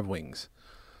 She does have wings.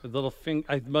 With little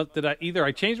either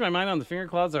I changed my mind on the finger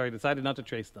claws or I decided not to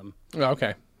trace them. Oh,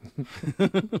 okay.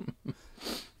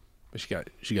 But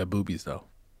she got boobies though.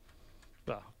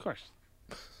 Well, of course.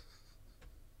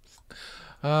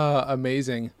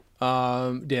 Amazing.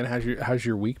 Dan, how's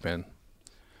your week been?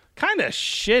 Kind of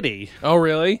shitty. Oh,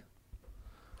 really?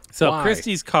 So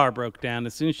Christy's car broke down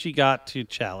as soon as she got to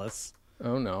Chalice.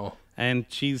 Oh no. and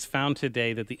she's found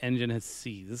today that the engine has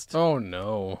seized. Oh,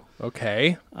 no.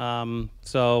 Okay.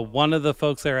 So one of the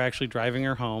folks there are actually driving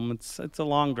her home. It's a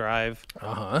long drive.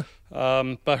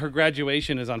 But her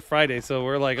graduation is on Friday, so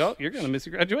we're like, oh, you're gonna miss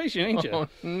your graduation, ain't you? Oh,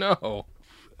 no.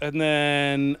 And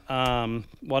then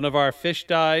one of our fish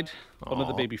died. One of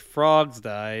the baby frogs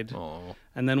died. Oh.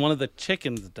 And then one of the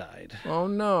chickens died. Oh,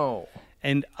 no.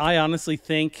 And I honestly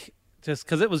think, just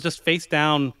because it was just face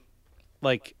down,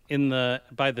 like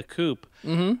by the coop,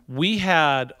 we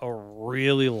had a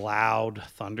really loud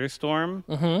thunderstorm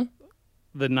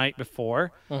the night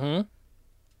before.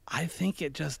 I think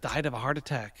it just died of a heart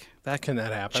attack. Can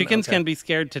that happen? Chickens can be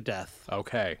scared to death.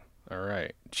 Okay. All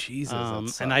right.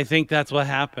 Jesus. And I think that's what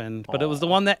happened. But it was the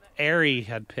one that Ari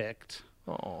had picked.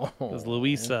 Oh. It was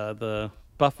Louisa, the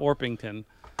Buff Orpington.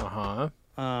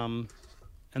 And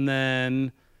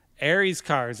then Ari's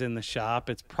car's in the shop.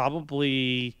 It's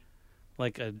probably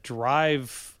like a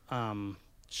drive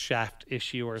shaft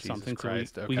issue or something.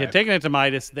 Christ. So we had taken it to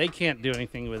Midas. They can't do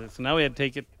anything with it. So now we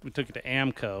took it to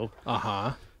Amco.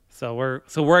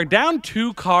 So we're down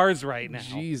 2 cars right now.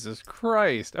 Jesus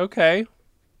Christ. Okay.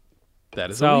 That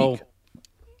is a week.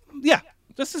 Yeah,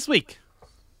 just this week.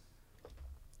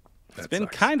 It's been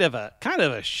kind of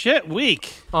a shit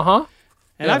week. And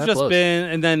I've just been,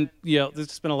 and then, there's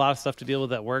just been a lot of stuff to deal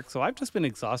with at work. So I've just been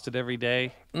exhausted every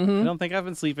day. I don't think I've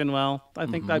been sleeping well. I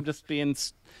think I've just been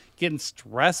getting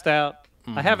stressed out.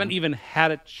 I haven't even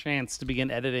had a chance to begin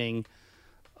editing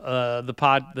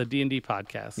the D&D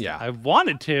podcast. Yeah. I've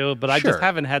wanted to, but I just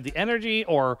haven't had the energy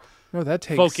or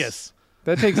focus.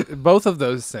 That takes both of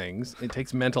those things. It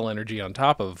takes mental energy on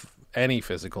top of any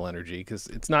physical energy, because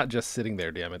it's not just sitting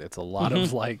there, damn it. It's a lot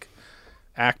of like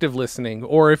active listening,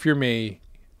 or if you're me,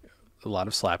 a lot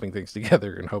of slapping things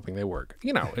together and hoping they work.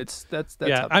 That's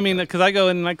yeah. I mean, because I go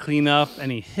in and I clean up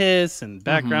any hiss and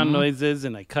background noises,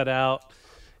 and I cut out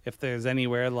if there's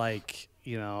anywhere like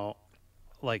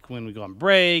like when we go on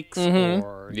breaks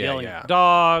or yelling at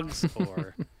dogs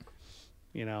or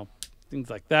things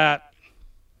like that.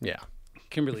 Yeah.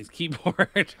 Kimberly's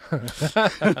keyboard.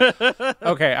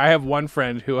 Okay, I have one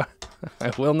friend who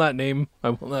I will not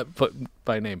put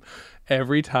by name.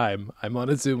 Every time I'm on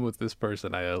a Zoom with this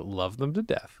person, I love them to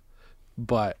death.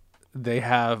 But they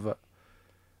have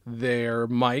their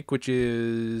mic, which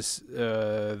is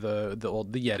the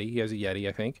Yeti. He has a Yeti,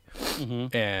 I think.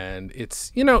 And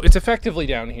it's it's effectively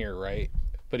down here, right?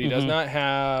 But he does not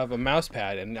have a mouse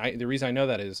pad, and the reason I know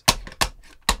that is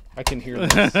I can hear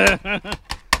this.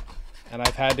 And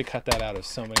I've had to cut that out of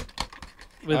so many.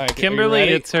 With Kimberly,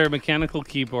 it's her mechanical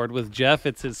keyboard. With Jeff,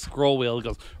 it's his scroll wheel. It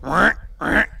goes,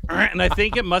 and I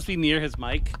think it must be near his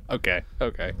mic. Okay.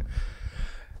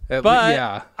 But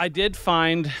yeah, I did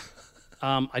find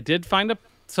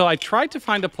so I tried to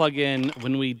find a plugin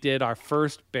when we did our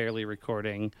first Barely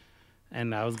recording,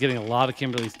 and I was getting a lot of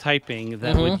Kimberly's typing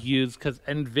that would use, because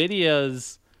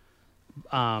NVIDIA's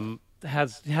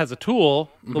has a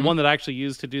tool, the one that I actually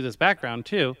used to do this background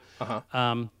too,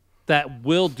 that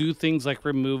will do things like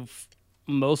remove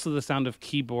most of the sound of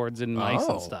keyboards and mice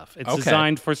and stuff. It's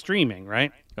designed for streaming,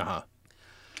 right?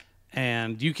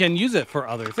 And you can use it for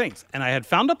other things. And I had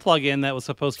found a plugin that was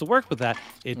supposed to work with that.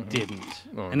 It didn't.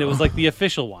 And it was like the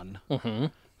official one.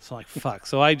 So like, fuck.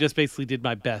 So I just basically did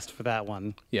my best for that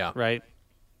one. Yeah. Right?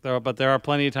 But there are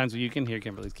plenty of times where you can hear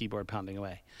Kimberly's keyboard pounding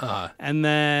away. And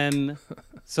then,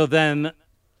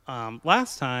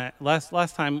 last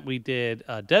time we did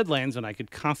Deadlands, when I could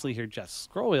constantly hear Jeff's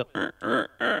scroll wheel.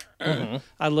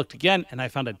 I looked again, and I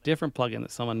found a different plugin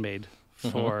that someone made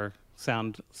for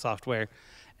sound software.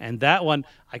 And that one,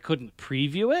 I couldn't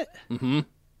preview it,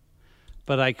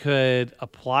 but I could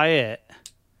apply it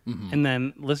and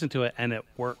then listen to it, and it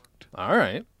worked. All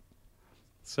right.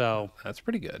 So that's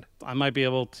pretty good. I might be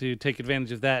able to take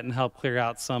advantage of that and help clear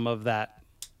out some of that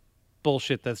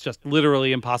bullshit that's just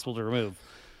literally impossible to remove.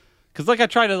 Because I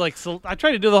try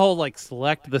to do the whole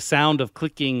select the sound of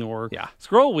clicking or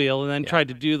scroll wheel, and then try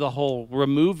to do the whole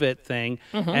remove it thing,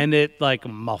 and it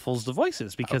muffles the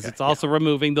voices because it's also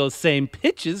removing those same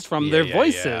pitches from their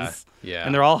voices. Yeah.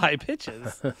 And they're all high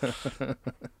pitches.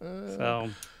 So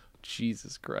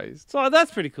Jesus Christ. So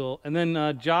that's pretty cool. And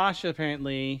then Josh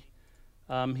apparently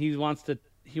he wants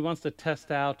to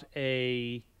test out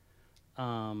a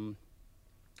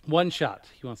one shot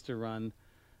he wants to run,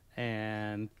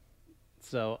 and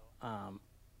so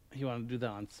he wanted to do that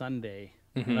on Sunday.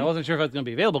 And I wasn't sure if I was going to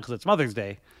be available because it's Mother's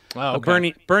Day. Oh,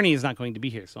 okay. But Bernie is not going to be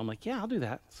here, so I'm like, yeah, I'll do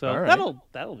that. So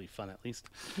that'll be fun at least.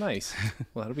 Nice.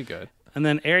 Well, that'll be good. And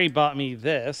then Ari bought me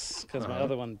this because my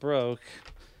other one broke.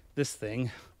 This thing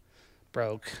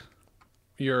broke.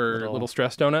 Your little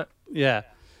stress donut? Yeah.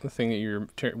 The thing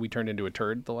that we turned into a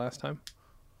turd the last time.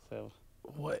 So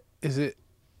What is it?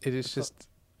 It is just.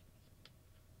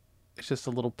 It's just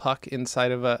a little puck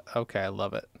inside of a. Okay, I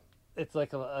love it. it's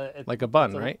like a Like a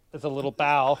bun, it's right? It's a little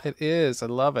bow, It is. I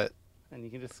love it. and you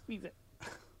can just squeeze it.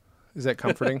 Is that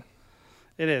comforting?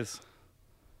 It is.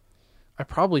 I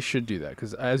probably should do that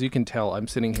because, as you can tell, I'm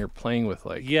sitting here playing with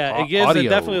like Yeah, it gives audio. it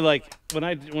definitely like when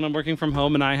I'm working from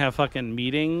home and I have fucking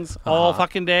meetings all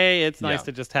fucking day. It's nice Yeah.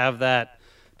 to just have that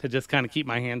to just kind of keep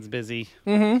my hands busy.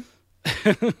 I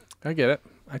get it.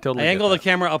 I totally. I angle get the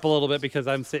camera up a little bit because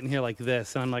I'm sitting here like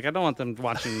this, and I'm like, I don't want them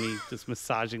watching me just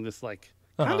massaging this like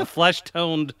kind of flesh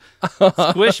toned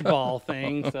squish ball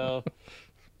thing. So that.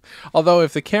 Although,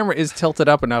 if the camera is tilted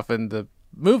up enough and the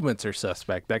movements are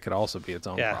suspect, that could also be its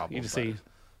own yeah, problem. you just see.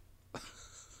 This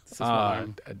is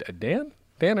what Dan?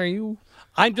 Dan, are you?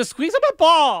 I'm just squeezing my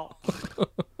ball.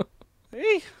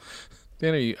 Hey.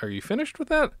 Dan, are you finished with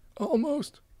that?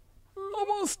 Almost.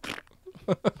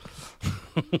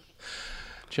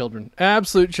 Children,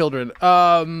 absolute children.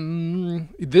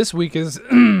 This week has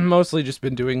mostly just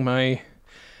been doing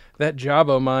that job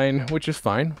of mine, which is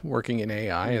fine. Working in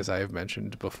AI, as I have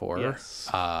mentioned before. Yes.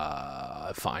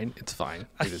 Fine. It's fine.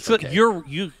 It is So okay.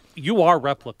 you are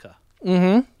Replica.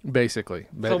 Basically.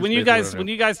 So when you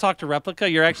guys talk to Replica,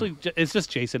 you're actually it's just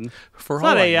Jason. For It's all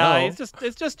not I AI. know-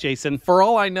 It's just Jason. For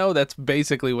all I know, that's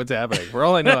basically what's happening. For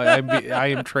all I know, I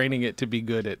am training it to be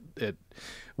good at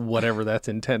whatever that's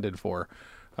intended for.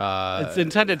 It's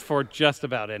intended for just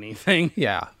about anything.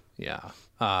 Yeah.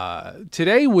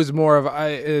 Today was more of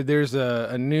there's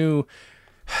a new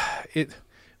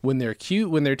when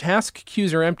their task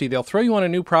queues are empty, they'll throw you on a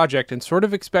new project and sort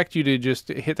of expect you to just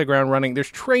hit the ground running. There's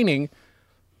training,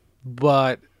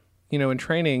 but in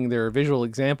training there are visual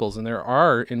examples, and there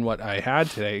are in what I had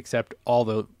today, except all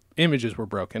the images were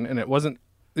broken, and it was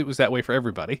that way for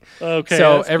everybody. Okay,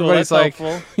 so that's cool. everybody's That's like,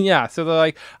 helpful. yeah. So they're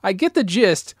like, I get the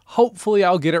gist. Hopefully,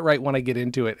 I'll get it right when I get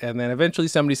into it. And then eventually,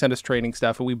 somebody sent us training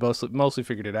stuff, and we mostly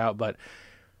figured it out. But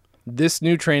this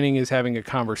new training is having a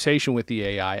conversation with the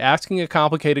AI, asking a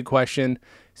complicated question,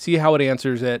 see how it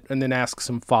answers it, and then ask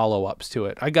some follow-ups to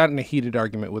it. I got in a heated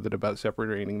argument with it about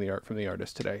separating the art from the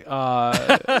artist today.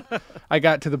 I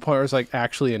got to the point where I was like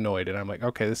actually annoyed, and I'm like,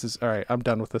 okay, this is all right. I'm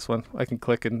done with this one. I can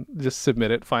click and just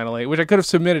submit it finally, which I could have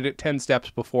submitted it 10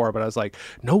 steps before, but I was like,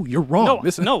 no, you're wrong.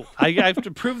 I have to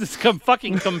prove this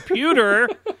fucking computer.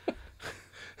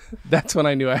 That's when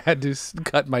I knew I had to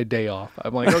cut my day off.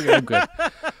 I'm like, okay, I'm good.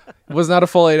 It was not a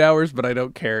full 8 hours, but I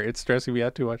don't care. It's stressing me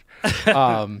out too much.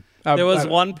 There was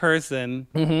one person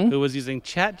who was using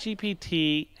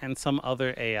ChatGPT and some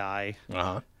other AI,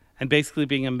 and basically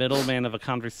being a middleman of a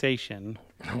conversation,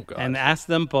 and asked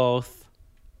them both,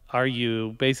 "Are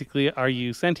you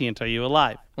sentient? Are you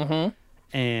alive?"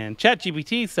 And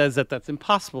ChatGPT says that that's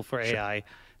impossible for AI.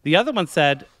 The other one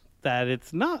said that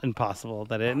it's not impossible,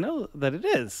 that it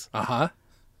is.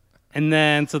 And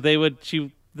then so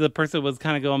the person was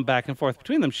kind of going back and forth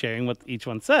between them, sharing what each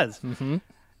one says.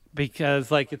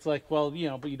 Because it's like, well,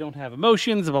 but you don't have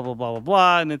emotions, blah, blah, blah, blah,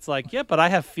 blah. And it's like, yeah, but I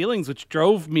have feelings which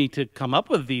drove me to come up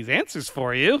with these answers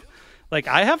for you. Like,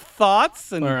 I have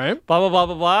thoughts and blah, blah, blah,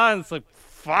 blah, blah. And it's like,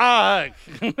 fuck.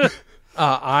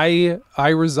 I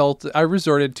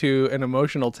resorted to an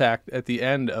emotional tact at the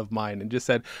end of mine and just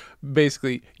said,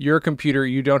 basically, you're a computer,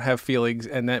 you don't have feelings,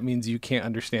 and that means you can't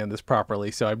understand this properly.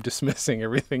 So I'm dismissing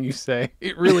everything you say.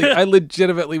 I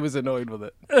legitimately was annoyed with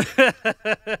it.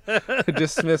 I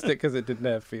dismissed it because it didn't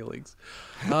have feelings.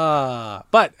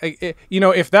 But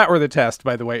if that were the test,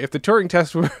 by the way, if the Turing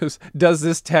test was, does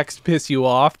this text piss you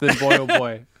off? Then boy, oh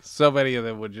boy, so many of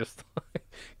them would just,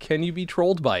 can you be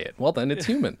trolled by it? Well, then it's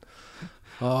human.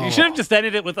 Oh. You should have just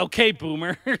ended it with, okay,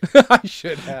 boomer. I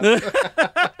should have.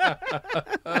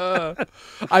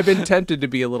 I've been tempted to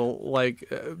be a little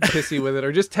pissy with it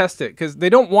or just test it because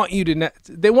they don't want you to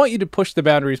they want you to push the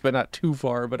boundaries but not too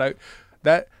far. But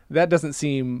that doesn't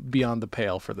seem beyond the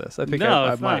pale for this. I think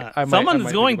I might.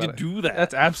 Someone's going to do that.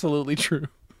 That's absolutely true.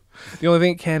 The only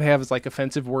thing it can't have is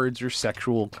offensive words or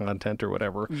sexual content or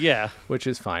whatever. Yeah. Which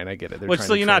is fine. I get it.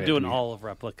 So you're not doing all of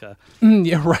Replica.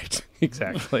 Yeah, right.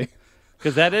 Exactly.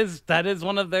 Because that is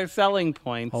one of their selling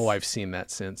points. Oh, I've seen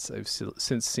that since. I've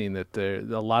since seen that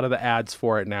a lot of the ads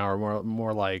for it now are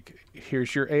more like,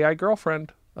 here's your AI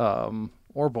girlfriend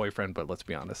or boyfriend, but let's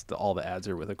be honest, all the ads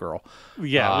are with a girl.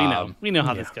 Yeah, we know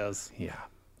how this goes. Yeah.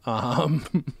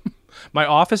 My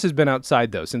office has been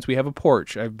outside though. Since we have a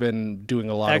porch, I've been doing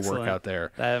a lot of work out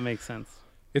there. That makes sense.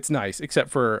 It's nice, except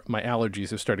for my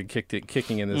allergies have started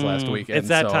kicking in this last week. It's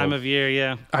that time of year,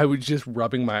 yeah. I was just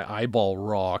rubbing my eyeball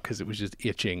raw because it was just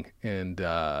itching. And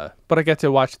but I get to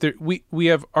watch. We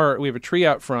have a tree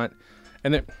out front,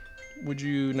 and then would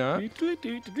you not? There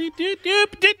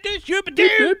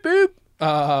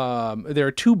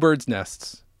are 2 birds'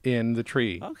 nests in the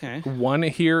tree. Okay. One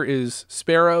here is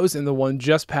sparrows, and the one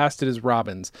just past it is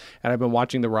robins. And I've been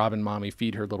watching the robin mommy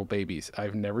feed her little babies.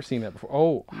 I've never seen that before.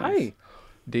 Oh, nice. Hi.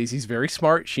 Daisy's very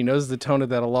smart. She knows the tone of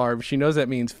that alarm. She knows that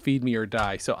means feed me or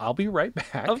die. So I'll be right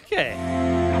back. Okay.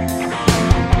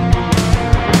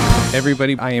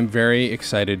 Everybody, I am very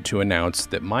excited to announce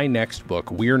that my next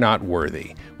book, We're Not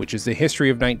Worthy, which is the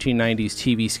history of 1990s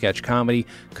TV sketch comedy,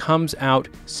 comes out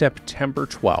September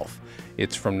 12th.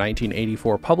 It's from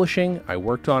 1984 Publishing. I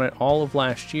worked on it all of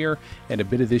last year and a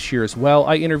bit of this year as well.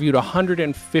 I interviewed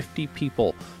 150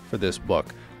 people for this book.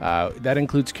 That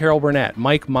includes Carol Burnett,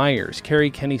 Mike Myers,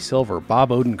 Carrie Kenny Silver, Bob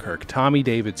Odenkirk, Tommy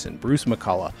Davidson, Bruce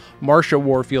McCullough, Marsha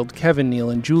Warfield, Kevin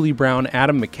Nealon, Julie Brown,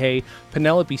 Adam McKay,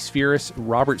 Penelope Spheris,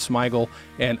 Robert Smigel,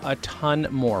 and a ton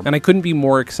more. And I couldn't be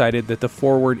more excited that the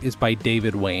foreword is by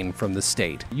David Wayne from The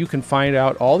State. You can find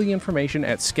out all the information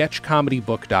at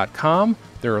sketchcomedybook.com.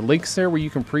 There are links there where you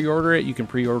can pre-order it. You can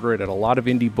pre-order it at a lot of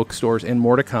indie bookstores and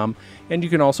more to come. And you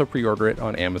can also pre-order it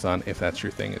on Amazon if that's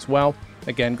your thing as well.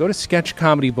 Again, go to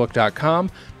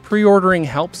sketchcomedybook.com. Pre-ordering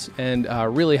helps and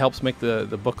really helps make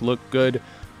the book look good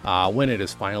when it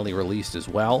is finally released as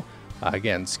well.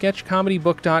 Again,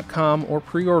 sketchcomedybook.com, or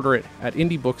pre-order it at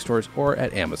indie bookstores or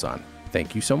at Amazon.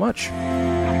 Thank you so much.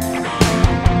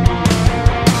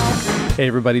 Hey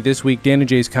everybody, this week Dan and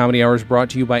Jay's Comedy Hour is brought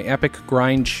to you by Epic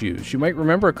Grind Shoes. You might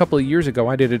remember a couple of years ago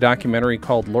I did a documentary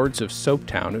called Lords of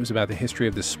Soaptown. It was about the history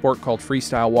of this sport called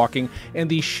freestyle walking and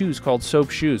these shoes called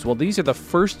soap shoes. Well, these are the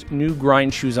first new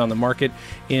grind shoes on the market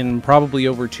in probably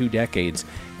over 2 decades.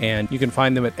 And you can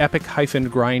find them at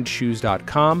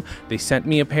epic-grindshoes.com. They sent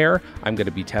me a pair. I'm going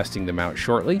to be testing them out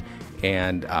shortly.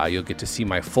 And you'll get to see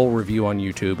my full review on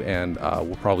YouTube, and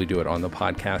we'll probably do it on the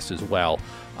podcast as well.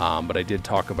 But I did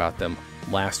talk about them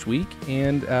last week,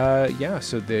 and so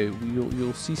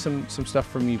you'll see some stuff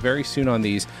from me very soon on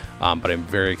these. But I'm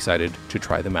very excited to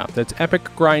try them out. That's Epic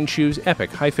Grind Shoes,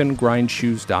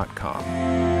 epic-grindshoes.com.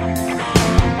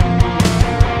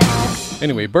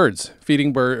 Anyway, birds.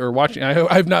 Feeding bird or watching.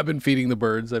 I've not been feeding the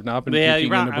birds. I've not been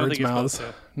peeking in the birds' mouths.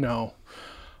 No.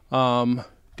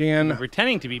 Dan, you're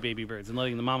pretending to be baby birds and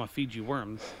letting the mama feed you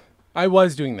worms. I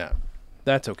was doing that.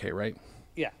 That's okay, right?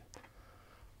 Yeah.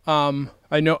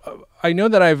 I know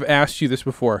that I've asked you this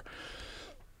before.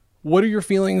 What are your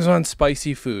feelings on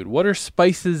spicy food? What are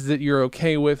spices that you're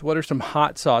okay with? What are some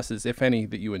hot sauces, if any,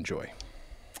 that you enjoy?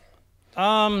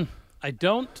 I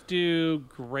don't do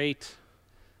great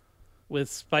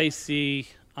with spicy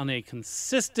on a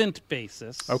consistent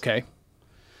basis. Okay.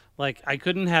 Like, I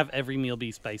couldn't have every meal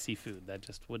be spicy food. That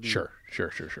just wouldn't. Sure.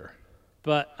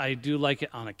 But I do like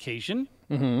it on occasion.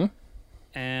 Mm-hmm.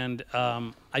 And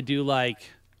I do like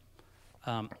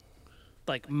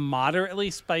moderately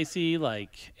spicy,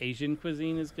 like Asian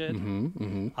cuisine is good. Mm-hmm.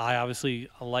 Mm-hmm. I obviously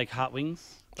like hot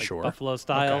wings, like sure. buffalo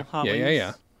style hot wings.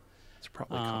 Yeah. It's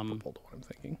probably comparable to what I'm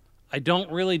thinking. I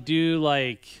don't really do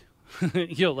like,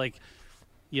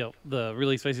 the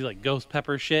really spicy like ghost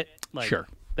pepper shit. Like, sure.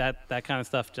 That kind of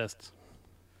stuff just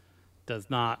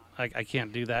does not. I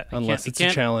can't do that. Unless it's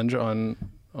a challenge on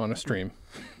a stream.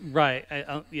 Right.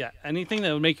 Anything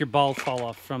that would make your balls fall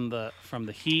off from the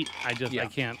heat, I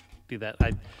can't do that.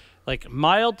 Like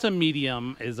mild to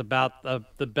medium is about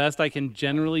the best I can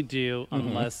generally do,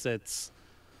 unless it's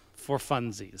for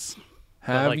funsies.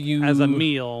 Have you as a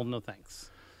meal? No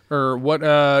thanks. Or what?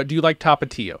 Do you like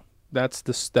Tapatio? That's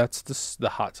the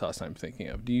hot sauce I'm thinking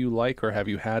of. Do you like or have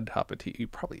you had Tapatio? You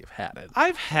probably have had it.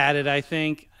 I've had it. I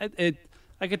think I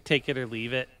could take it or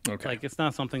leave it. Okay. Like, it's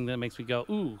not something that makes me go,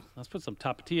 ooh, let's put some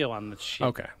Tapatio on this shit.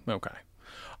 Okay.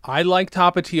 I like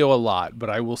Tapatio a lot, but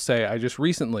I will say I just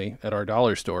recently at our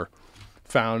dollar store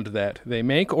found that they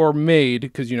make or made,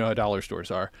 because you know how dollar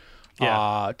stores are,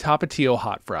 Tapatio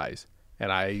hot fries.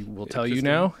 And I will tell you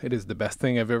now, it is the best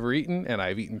thing I've ever eaten, and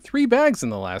I've eaten 3 bags in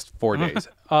the last 4 days,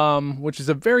 which is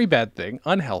a very bad thing,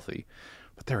 unhealthy.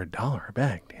 But they're $1 a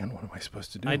bag, Dan. What am I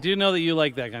supposed to do? I do know that you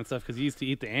like that kind of stuff because you used to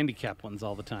eat the handicap ones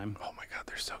all the time. Oh my God,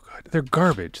 they're so good. They're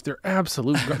garbage. They're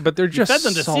absolute garbage, but they're just fed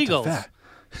them to salt seagulls. and fat.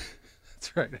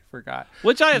 That's right. I forgot.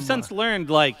 Which I have since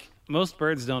learned, like, most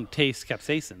birds don't taste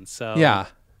capsaicin. So yeah,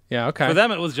 okay. For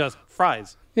them, it was just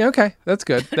fries. Yeah, okay. That's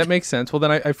good. That makes sense. Well,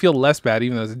 then I feel less bad,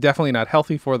 even though it's definitely not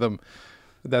healthy for them.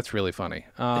 That's really funny.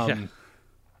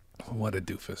 What a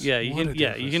doofus. Yeah, you What can. a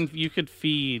Yeah, doofus. you could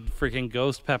feed freaking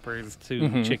ghost peppers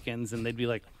to chickens, and they'd be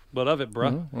like, "What of it,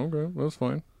 bro?" Okay, that's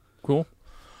fine. Cool.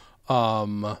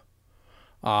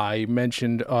 I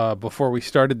mentioned before we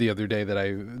started the other day that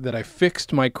I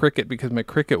fixed my Cricut because my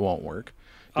Cricut won't work.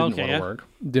 Didn't want to work.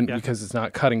 Didn't because it's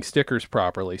not cutting stickers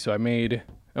properly. So I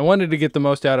wanted to get the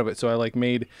most out of it. So I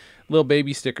made little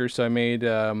baby stickers. So I made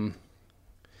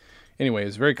anyway,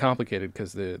 it's very complicated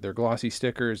because they're glossy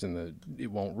stickers and it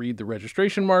won't read the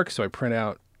registration mark. So I print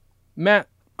out matte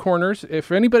corners.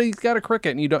 If anybody's got a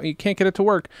Cricut and you can't get it to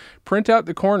work, print out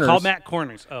the corners. Call Matt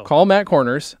Corners. Call Matt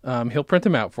Corners. He'll print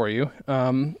them out for you.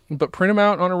 But print them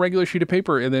out on a regular sheet of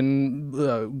paper and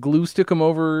then glue stick them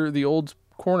over the old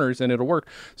corners and it'll work.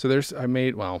 So there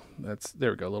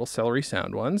we go. Little celery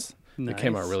sound ones. Nice. That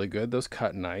came out really good. Those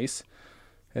cut nice.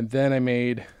 And then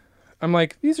I'm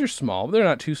like, these are small. They're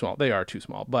not too small. They are too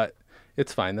small, but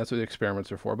it's fine. That's what the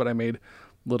experiments are for. But I made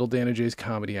little Dana J's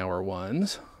Comedy Hour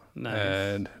ones. Nice.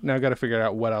 And now I got to figure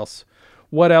out what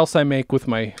else I make with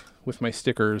my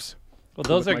stickers. Well,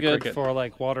 those are good Cricut. for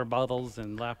like water bottles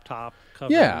and laptop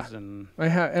covers. Yeah, and I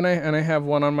have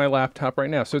one on my laptop right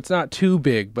now, so it's not too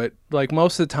big. But like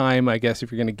most of the time, I guess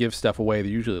if you're gonna give stuff away, they're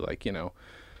usually like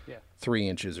 3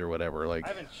 inches or whatever. Like I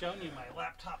haven't shown you my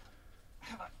laptop.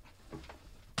 Have I?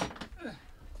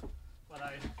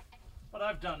 What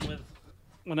I've done with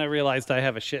when I realized I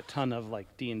have a shit ton of like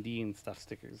D&D and stuff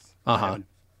stickers.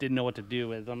 Didn't know what to do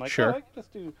with. I'm like, Sure. I can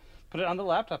just put it on the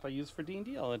laptop I use for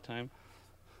D&D all the time.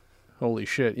 Holy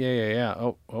shit! Yeah.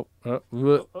 Oh.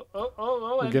 We're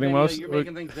getting You're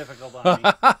making things difficult on me.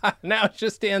 Now it's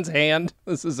just Dan's hand.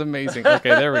 This is amazing. Okay,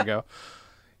 there we go.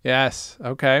 Yes.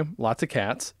 Okay. Lots of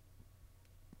cats.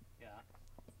 Yeah.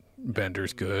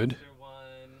 Bender's good. One,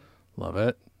 Love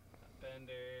it.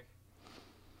 Bender.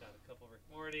 Got a couple Rick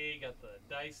Morty. Got the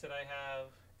dice that I have.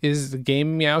 Is the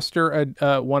Game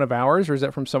Meowster one of ours, or is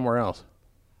that from somewhere else?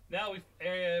 No,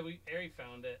 Ari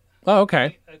found it. Oh,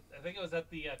 okay. I think it was at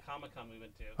the Comic-Con we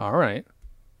went to. All right.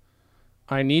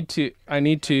 I need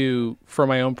to, for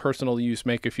my own personal use,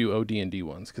 make a few OD&D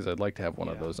ones because I'd like to have one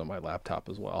of those on my laptop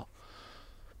as well.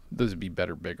 Those would be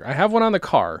bigger. I have one on the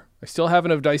car. I still have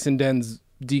an of Dyson Den's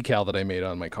decal that I made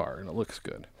on my car, and it looks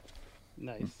good.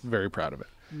 Nice. I'm very proud of it.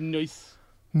 Nice.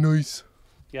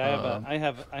 Yeah, I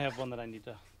have one that I need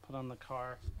to put on the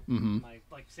car. My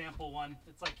like sample one.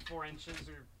 It's like 4 inches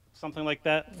or something like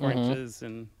that. 4 inches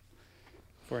and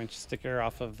 4-inch sticker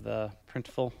off of the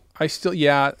Printful. Is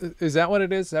that what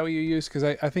it is? Is that what you use? Because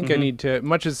I think I need to,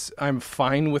 much as I'm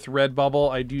fine with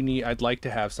Redbubble, I'd like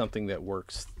to have something that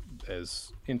works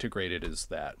as integrated as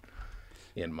that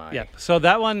in my So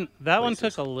that one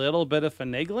took a little bit of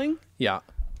finagling.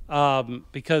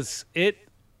 Because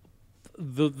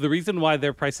the reason why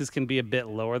their prices can be a bit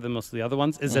lower than most of the other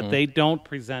ones is that they don't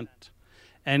present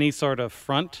any sort of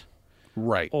front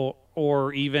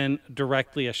or even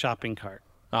directly a shopping cart.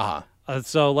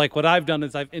 So like what I've done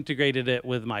is I've integrated it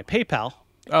with my PayPal.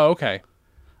 Oh, okay.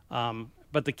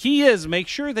 But the key is make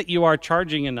sure that you are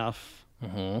charging enough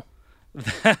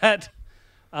that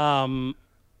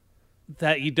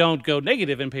that you don't go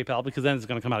negative in PayPal because then it's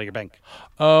going to come out of your bank.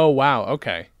 Oh, wow.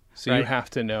 Okay. So you have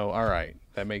to know. All right.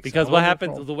 That makes sense. Because what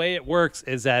happens, the way it works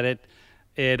is that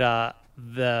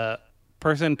the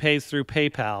person pays through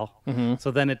PayPal,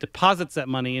 so then it deposits that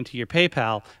money into your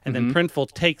PayPal, and then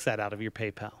Printful takes that out of your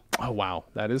PayPal. Oh, wow.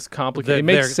 That is complicated. It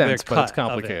makes sense, but it's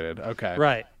complicated. Okay.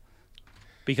 Right.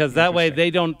 Because that way they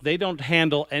don't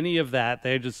handle any of that.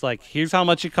 They're just like, here's how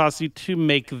much it costs you to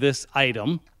make this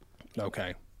item.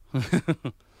 Okay.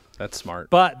 That's smart.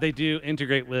 But they do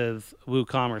integrate with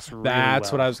WooCommerce really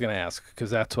That's well. what I was going to ask, because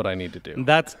that's what I need to do.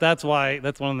 That's one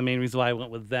of the main reasons why I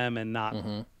went with them and not.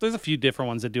 There's a few different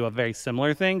ones that do a very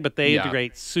similar thing, but they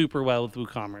integrate super well with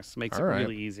WooCommerce. Makes it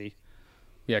really easy.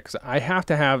 Yeah, because I have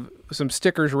to have some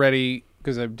stickers ready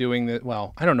because I'm doing that.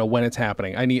 Well, I don't know when it's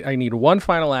happening. I need one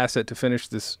final asset to finish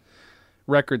this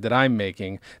record that I'm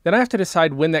making. Then I have to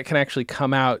decide when that can actually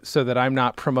come out so that I'm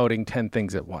not promoting 10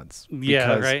 things at once.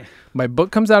 Yeah, right. My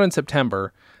book comes out in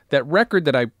September. That record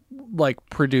that I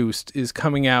produced is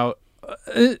coming out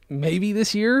maybe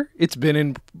this year. It's been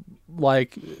in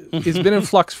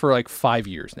flux for 5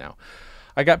 years now.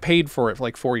 I got paid for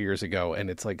it 4 years ago, and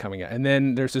it's coming out. And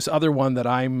then there's this other one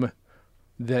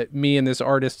that me and this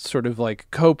artist sort of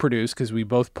co-produced because we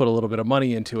both put a little bit of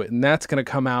money into it, and that's going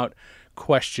to come out ?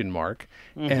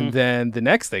 And then the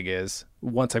next thing is,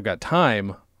 once I've got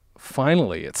time,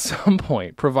 finally at some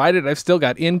point, provided I've still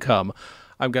got income,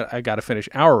 I got to finish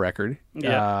our record,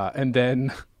 and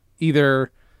then either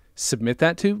submit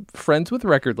that to friends with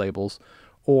record labels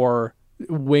or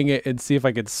wing it and see if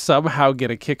I could somehow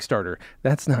get a Kickstarter.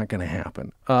 That's not going to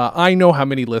happen. I know how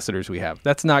many listeners we have.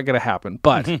 That's not going to happen.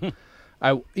 But that's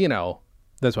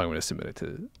why I'm going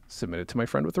to submit it to my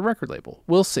friend with the record label.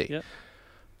 We'll see.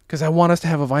 Because I want us to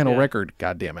have a vinyl record.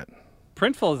 God damn it.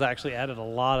 Printful has actually added a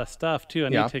lot of stuff too. I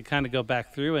need to kind of go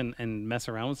back through and mess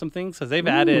around with some things because they've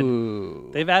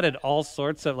added all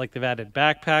sorts of they've added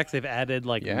backpacks, they've added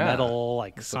metal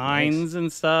signs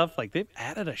and stuff. Like they've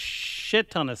added a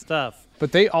shit ton of stuff.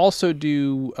 But they also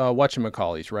do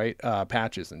whatchamacallies, right?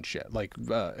 Patches and shit like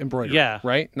embroidery,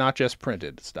 right? Not just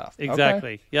printed stuff.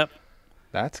 Exactly. Okay. Yep.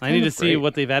 That's I need to see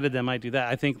what they've added that might do that.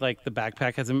 I think the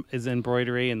backpack is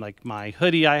embroidery, and my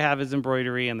hoodie I have is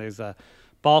embroidery, and there's a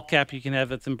ball cap you can have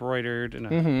that's embroidered,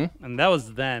 and that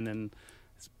was then, and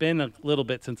it's been a little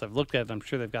bit since I've looked at it. I'm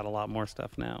sure they've got a lot more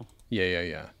stuff now.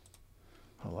 Yeah.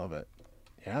 I love it.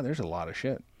 Yeah, there's a lot of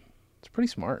shit. It's pretty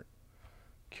smart.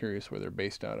 Curious where they're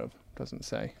based out of. Doesn't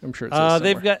say. I'm sure it says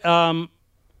they've got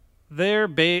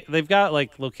they've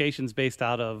got locations based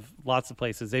out of lots of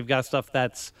places. They've got stuff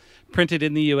that's printed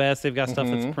in the U.S. They've got stuff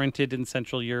that's printed in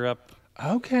Central Europe.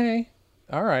 Okay,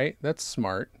 all right, that's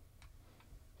smart.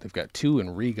 They've got 2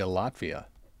 in Riga, Latvia,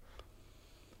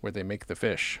 where they make the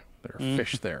fish. There are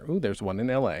fish there. Ooh, there's one in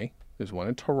L.A. There's one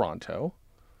in Toronto,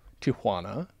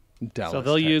 Tijuana, Dallas. So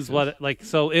they'll Texas. use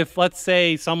so if let's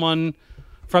say someone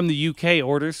from the UK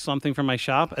orders something from my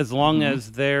shop, as long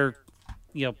as their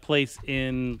place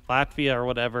in Latvia or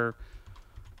whatever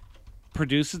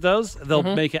produces those, they'll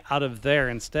make it out of there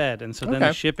instead. And so then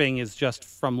the shipping is just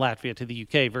from Latvia to the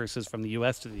UK versus from the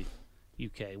US to the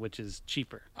UK, which is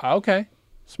cheaper. Okay.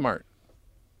 Smart.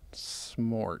 That's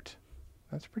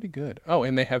pretty good. Oh,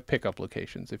 and they have pickup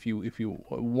locations. If you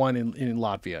one in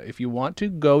Latvia, if you want to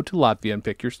go to Latvia and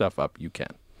pick your stuff up, you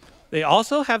can. They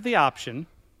also have the option,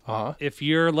 if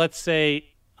you're, let's say,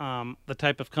 the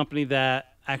type of company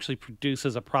that actually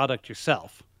produces a product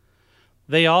yourself,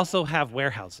 they also have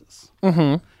warehouses,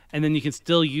 and then you can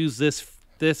still use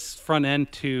this front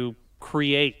end to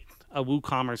create a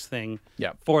WooCommerce thing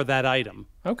for that item.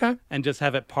 Okay. And just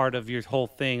have it part of your whole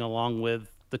thing along with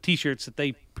the T-shirts that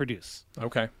they produce.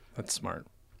 Okay. That's smart.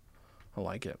 I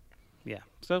like it. Yeah.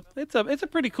 So it's a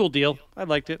pretty cool deal. I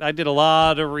liked it. I did a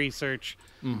lot of research.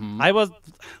 I was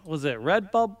it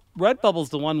Redbubble? Redbubble's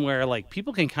the one where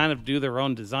people can kind of do their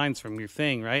own designs from your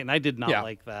thing, right? And I did not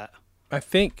like that. I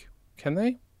think, can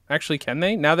they? Actually, can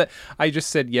they? Now that I just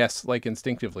said yes,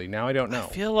 instinctively. Now I don't know. I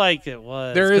feel like it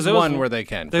was. There is one where they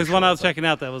can. There's one I was checking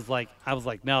out that was I was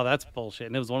like, no, that's bullshit.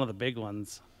 And it was one of the big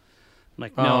ones. I'm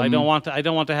like, no, I don't want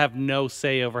to have no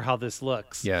say over how this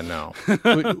looks. Yeah, no.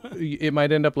 It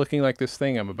might end up looking like this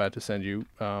thing I'm about to send you,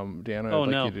 Dan. I'd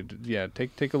like you to,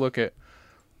 take a look at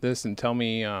this and tell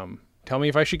me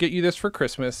if I should get you this for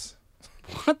Christmas.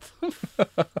 What the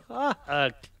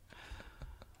fuck?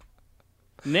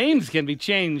 Names can be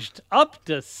changed up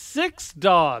to 6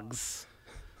 dogs.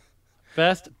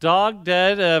 Best dog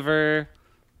dead ever.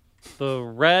 The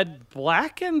red,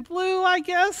 black, and blue, I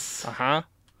guess.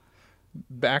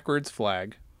 Backwards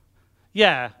flag.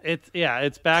 Yeah,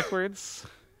 it's backwards.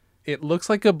 It looks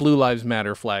like a Blue Lives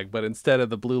Matter flag, but instead of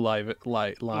the blue line,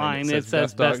 it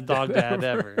says best dog dad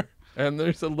ever. And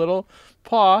there's a little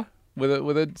paw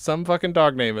with some fucking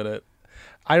dog name in it.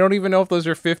 I don't even know if those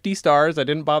are 50 stars. I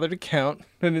didn't bother to count.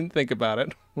 I didn't think about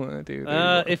it. 1, 2, 3,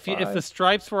 4, if the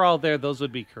stripes were all there, those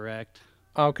would be correct.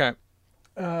 Okay.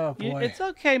 Oh boy. It's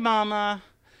okay, Mama.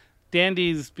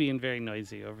 Dandy's being very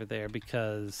noisy over there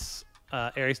because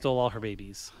Ari stole all her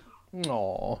babies.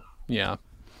 Aw. Yeah.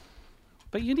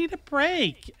 But you need a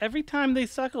break. Every time they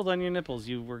suckled on your nipples,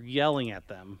 you were yelling at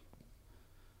them.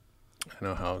 I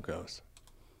know how it goes.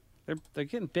 They're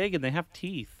getting big and they have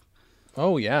teeth.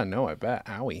 Oh yeah, no, I bet.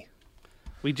 Owie.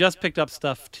 We just picked up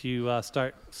stuff to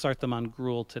start them on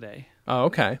gruel today. Oh,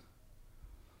 okay.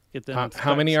 Get them.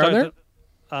 How many are there?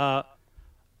 That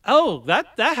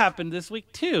happened this week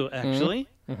too. Actually,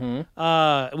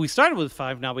 we started with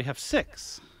 5. Now we have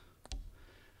 6.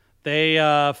 They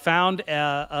found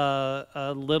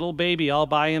a little baby all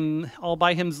by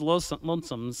him's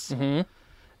lonesomes.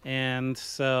 And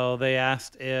so they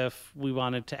asked if we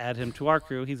wanted to add him to our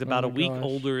crew. He's about a week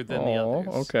older than the others.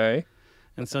 Okay.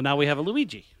 And so now we have a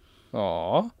Luigi.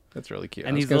 Aw, that's really cute.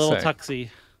 And he's a little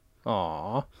tuxy.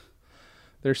 Aw.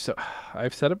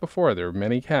 I've said it before. There are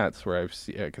many cats where I've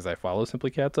seen, because I follow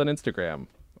Simply Cats on Instagram.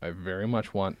 I very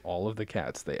much want all of the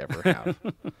cats they ever have.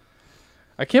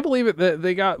 I can't believe it that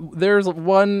there's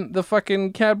the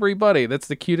fucking Cadbury Buddy. That's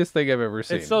the cutest thing I've ever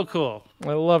seen. It's so cool.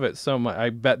 I love it so much. I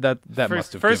bet that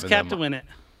must have first given cat them to win it.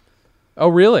 Oh,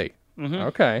 really?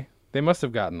 Okay. They must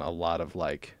have gotten a lot of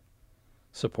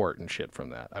support and shit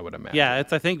from that, I would imagine. Yeah,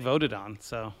 it's I think voted on.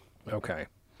 So Okay.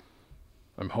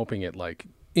 I'm hoping it like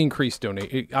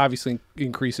it obviously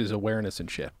increases awareness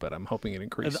and shit, but I'm hoping it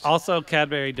increases. Also,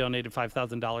 Cadbury donated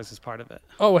 $5,000 as part of it.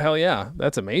 Oh hell yeah,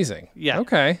 that's amazing. Yeah.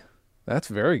 Okay, that's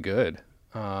very good.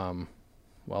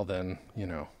 Well then,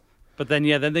 But then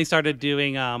then they started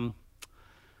doing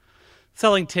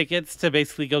selling tickets to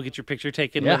basically go get your picture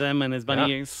taken with him and his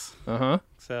bunny ears.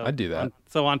 So I'd do that.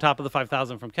 So on top of the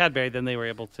 $5,000 from Cadbury, then they were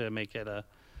able to make it a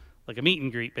meet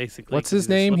and greet basically. What's his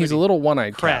name? He's a little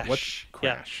one-eyed Crash. cat. What's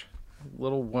Crash?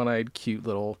 Little one-eyed cute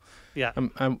little. Yeah.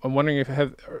 I'm wondering if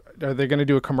are they going to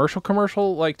do a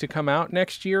commercial like to come out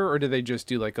next year, or do they just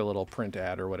do like a little print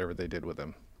ad or whatever they did with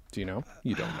him? Do you know?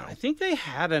 You don't know. I think they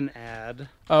had an ad.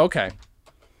 Oh, okay.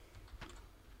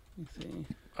 Let me see.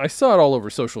 I saw it all over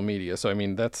social media, so I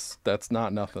mean that's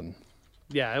not nothing.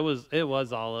 Yeah, it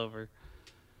was all over.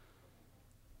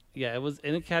 Yeah, it was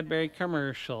in a Cadbury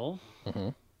commercial. Mm-hmm.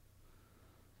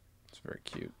 It's very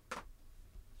cute.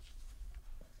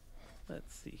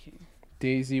 Let's see here.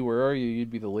 Daisy, where are you? You'd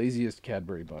be the laziest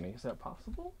Cadbury bunny. Is that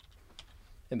possible?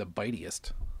 And the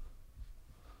bitiest.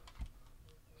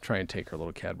 Try and take her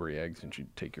little Cadbury eggs and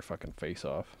she'd take your fucking face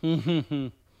off.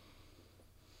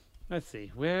 Let's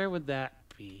see. Where would that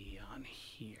be on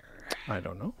here? I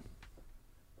don't know.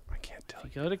 I can't tell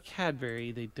If you go to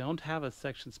Cadbury, they don't have a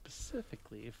section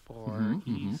specifically for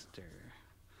Easter.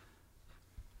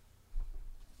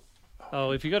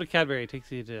 Oh, if you go to Cadbury, it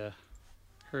takes you to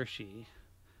Hershey.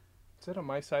 Is that on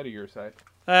my side or your side?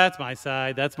 That's my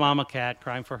side. That's Mama Cat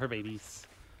crying for her babies.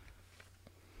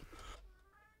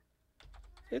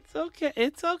 It's okay.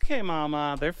 It's okay,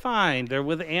 Mama. They're fine. They're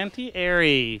with Auntie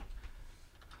Airy.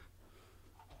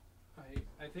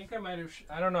 I think I might have.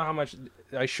 I don't know how much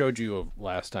I showed you of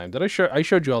last time. Did I show? I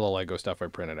showed you all the Lego stuff I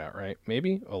printed out, right?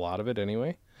 Maybe a lot of it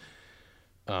anyway.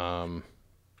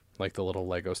 Like the little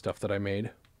Lego stuff that I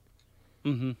made.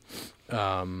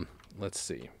 Let's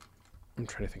see. I'm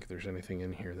trying to think if there's anything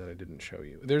in here that I didn't show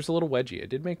you. There's a little wedgie. I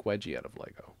did make wedgie out of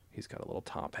Lego. He's got a little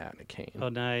top hat and a cane. Oh,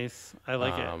 nice. I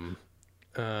like it.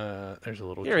 There's a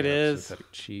little. Here it is.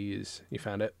 Synthetic cheese. You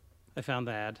found it? I found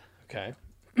the ad. Okay.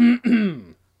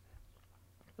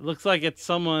 It looks like it's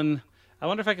someone. I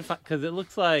wonder if I can find, because it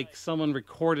looks like someone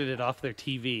recorded it off their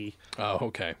TV. Oh,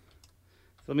 okay.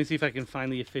 So let me see if I can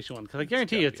find the official one, because I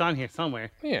guarantee you it's on here somewhere.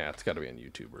 Yeah, it's got to be on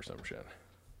YouTube or some shit.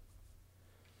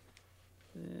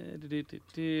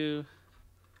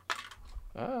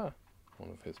 One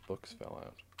of his books fell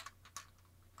out.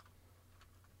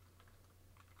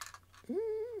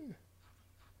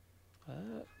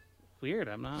 Weird.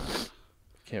 I'm not.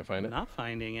 Can't find it? Not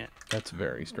finding it. That's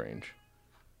very strange.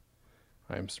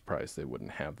 I'm surprised they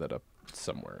wouldn't have that up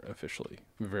somewhere officially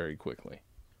very quickly.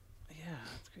 Yeah,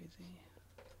 that's crazy.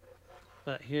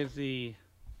 But here's the.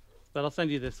 But I'll send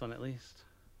you this one at least.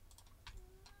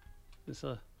 This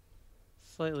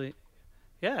slightly.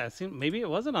 Yeah, maybe it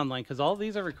wasn't online because all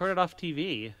these are recorded off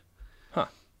TV. Huh.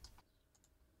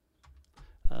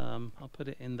 I'll put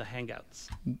it in the Hangouts.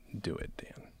 Do it,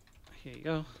 Dan. Here you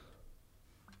go.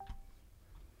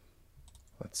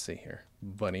 Let's see here.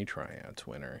 Bunny tryouts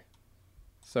winner.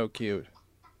 So cute.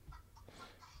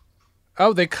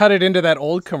 Oh, they cut it into that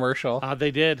old commercial. They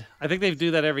did. I think they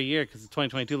do that every year because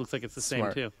 2022 looks like it's the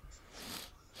Smart. same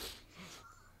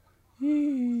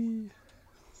too.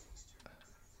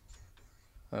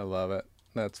 I love it.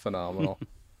 That's phenomenal.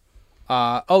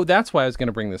 That's why I was going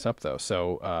to bring this up, though.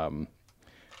 So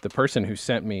the person who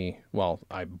sent me, well,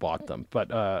 I bought them,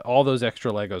 but all those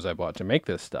extra Legos I bought to make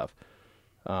this stuff,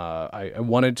 I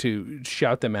wanted to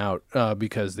shout them out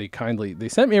because they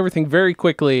sent me everything very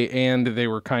quickly, and they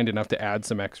were kind enough to add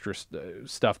some extra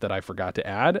stuff that I forgot to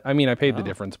add. I mean, I paid the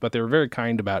difference, but they were very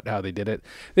kind about how they did it.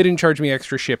 They didn't charge me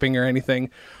extra shipping or anything.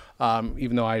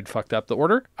 Even though I had fucked up the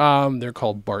order. They're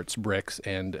called Bart's Bricks,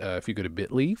 and if you go to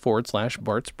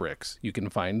bit.ly/Bart's Bricks, you can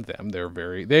find them.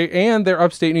 They're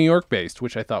upstate New York based,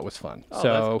 which I thought was fun. Oh, so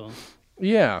that's cool.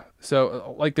 Yeah,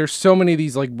 so like there's so many of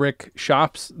these like brick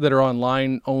shops that are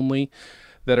online only,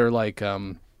 that are like I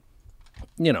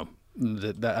mean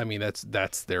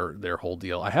that's their whole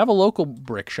deal. I have a local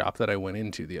brick shop that I went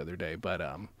into the other day, but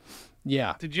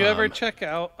yeah. Did you ever check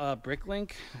out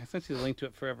Bricklink? I sent you the link to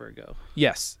it forever ago.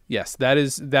 Yes, that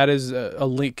is a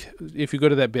link. If you go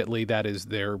to that bit.ly, that is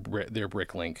their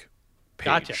Bricklink page.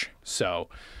 Gotcha. So,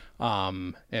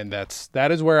 and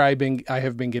that is where I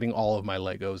have been getting all of my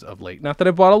Legos of late. Not that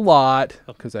I bought a lot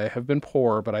because I have been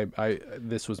poor, but I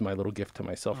this was my little gift to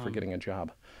myself for getting a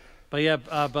job. But yeah,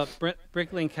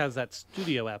 Bricklink has that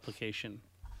studio application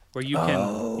where you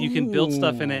can build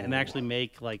stuff in it and actually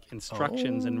make like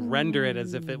instructions and render it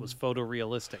as if it was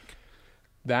photorealistic.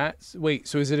 Wait,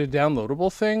 so is it a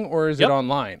downloadable thing or is it Yep.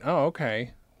 online? Oh,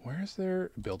 okay. Where's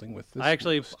their building with this? I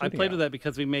played studio? with that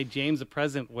because we made James a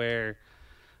present where,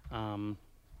 It's amazing.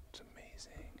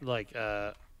 like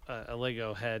a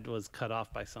Lego head was cut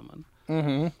off by someone.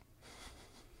 Mm-hmm.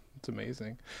 It's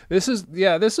amazing. This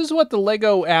is what the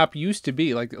Lego app used to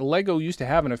be. Like Lego used to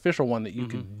have an official one that you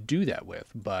could do that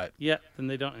with, but Yeah, then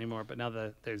they don't anymore. But now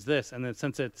there's this, and then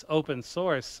since it's open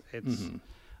source, it's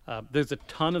there's a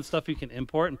ton of stuff you can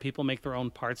import, and people make their own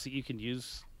parts that you can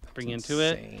use, bring into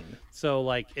it. insane. So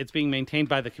like it's being maintained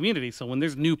by the community. So when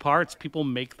there's new parts, people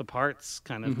make the parts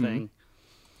kind of thing.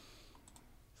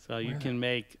 So you can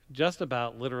make just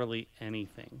about literally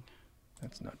anything.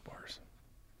 That's nut bars.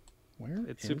 Where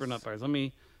It's super nut bars. I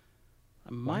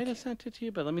might have sent it to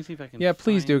you, but let me see if I can. Yeah,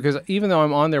 please do, find- because even though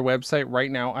I'm on their website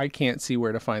right now, I can't see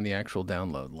where to find the actual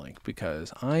download link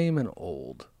because I am an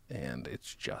old and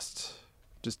it's just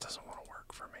doesn't want to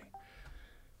work for me.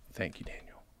 Thank you,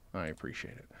 Daniel. I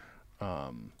appreciate it.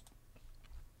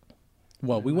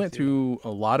 Well, we went through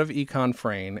a lot of Econ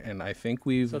Frame, and I think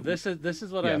we've So this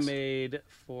is what I Yes. made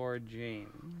for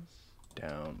James.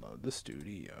 download the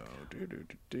studio.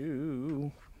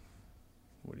 Do.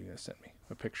 What are you gonna send me?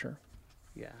 A picture?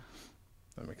 Yeah.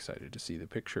 I'm excited to see the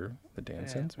picture that Dan Yeah,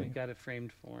 sends we me. got it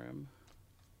framed for him.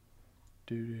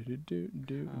 Do.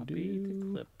 Copy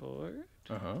to clipboard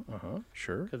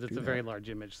Sure. because it's do a that. very large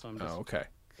image, so I'm just Oh, okay.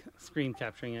 screen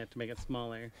capturing it to make it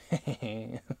smaller.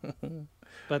 That's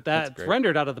But that's great.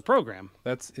 rendered out of the program.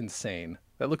 insane.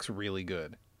 That looks really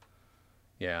good.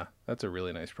 Yeah, that's a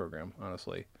really nice program,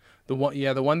 honestly. The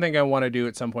one thing I want to do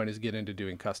at some point is get into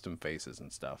doing custom faces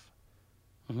and stuff.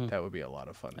 That would be a lot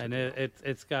of fun. And do.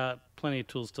 it's got plenty of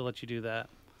tools to let you do that.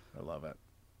 I love it.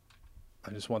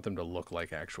 I just want them to look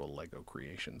like actual Lego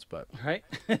creations, but Right?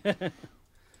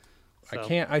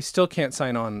 I still can't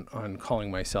sign on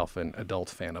calling myself an adult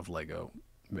fan of Lego.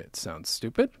 It sounds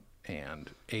stupid,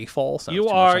 and AFOL sounds You too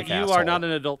much are like you asshole. are not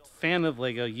an adult fan of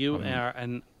Lego. You are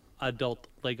an adult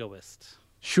Legoist.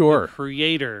 Sure.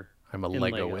 Creator. I'm a in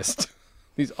Lego. Legoist.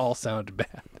 These all sound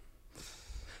bad.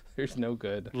 There's no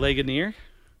good. Legoneer.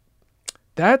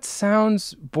 That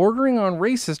sounds bordering on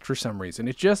racist for some reason.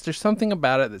 There's something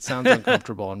about it that sounds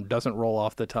uncomfortable and doesn't roll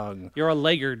off the tongue. You're a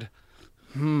laggard.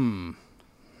 I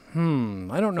don't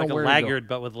know Like a where laggard,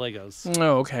 but with Legos. to go.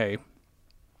 Oh, okay.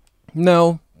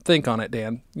 No, think on it,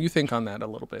 Dan. You think on that a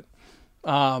little bit.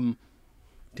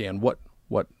 Dan, what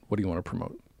do you want to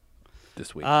promote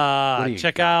this week? What do you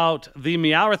Check got? out the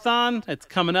Meowrathon. It's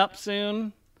coming up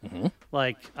soon.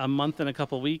 Like a month and a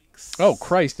couple weeks. Oh,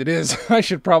 Christ, it is. I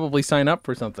should probably sign up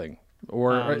for something.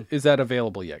 Or is that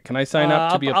available yet? Can I sign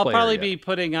up to be a player? I'll probably yet? be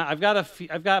putting. I've got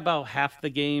about half the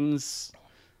games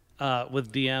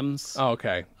with DMs. Oh,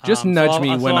 okay. Just so nudge I'll- me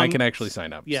so when I I'm- can actually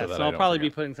sign up. Yeah, so, that so I I'll don't probably be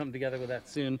forget. putting something together with that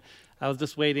soon. I was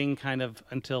just waiting kind of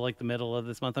until like the middle of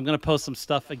this month. I'm going to post some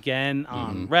stuff again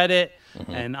on Reddit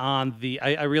and on the.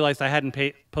 I realized I hadn't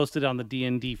posted on the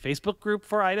D&D Facebook group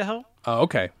for Idaho. Oh,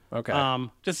 okay. Okay.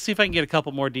 Just to see if I can get a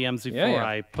couple more DMs before Yeah.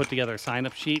 I put together a sign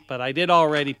up sheet. But I did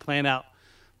already plan out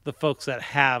the folks that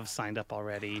have signed up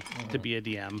already to be a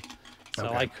DM. So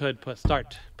Okay. I could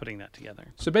start putting that together.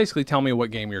 So basically, tell me what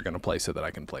game you're going to play so that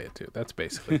I can play it too. That's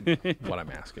basically what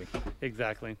I'm asking.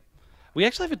 Exactly. We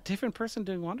actually have a different person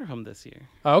doing Wanderhome this year,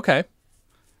 Oh, okay.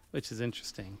 which is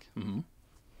interesting.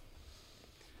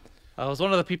 I was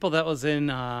one of the people that was in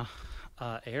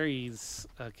Aries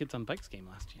Kids on Bikes game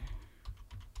last year.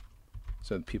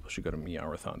 So people should go to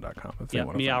meowrathon.com if they Yeah,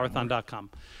 want to find out more.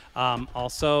 meowrathon.com.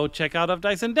 Also, check out Of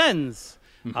Dice and Dens.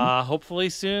 Hopefully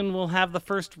soon we'll have the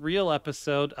first real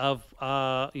episode of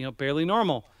Barely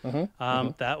Normal.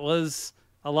 That was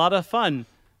a lot of fun.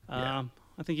 I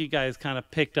think you guys kind of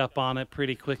picked up on it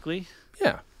pretty quickly.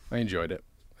 Yeah, I enjoyed it.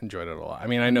 Enjoyed it a lot. I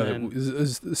mean, I know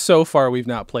that so far we've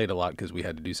not played a lot because we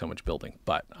had to do so much building,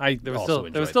 but There was also still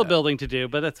enjoyed building to do,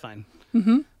 but that's fine.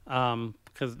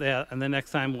 Because and the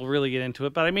next time we'll really get into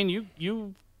it. But I mean,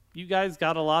 you guys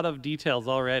got a lot of details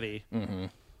already.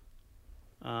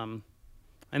 And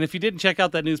if you didn't check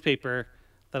out that newspaper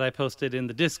that I posted in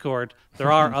the Discord,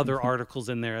 there are other articles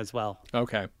in there as well.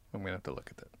 Okay, I'm gonna have to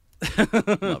look at that.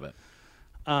 Love it.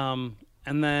 And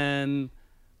then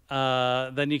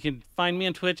you can find me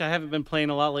on Twitch. I haven't been playing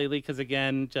a lot lately because,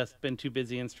 again, just been too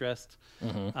busy and stressed.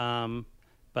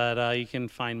 But you can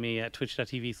find me at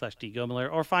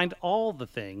twitch.tv/dgomiller or find all the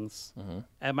things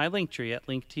at my link tree at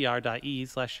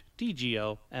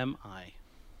linktr.ee/dgomi.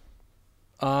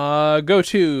 Go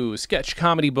to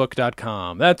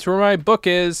sketchcomedybook.com. That's where my book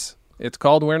is. It's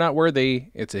called We're Not Worthy.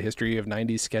 It's a history of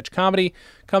 90s sketch comedy.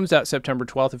 Comes out September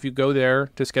 12th. If you go there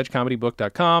to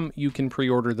sketchcomedybook.com, you can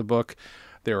pre-order the book.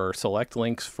 There are select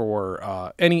links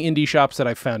for any indie shops that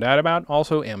I've found out about,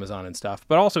 also Amazon and stuff.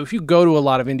 But also, if you go to a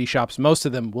lot of indie shops, most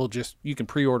of them you can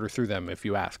pre-order through them if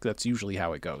you ask. That's usually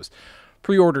how it goes.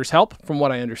 Pre-orders help, from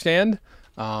what I understand.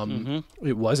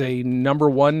 It was a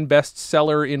 #1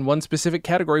 bestseller in one specific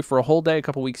category for a whole day a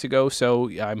couple weeks ago, so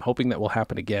I'm hoping that will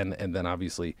happen again. And then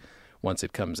obviously, once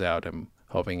it comes out, I'm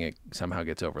hoping it somehow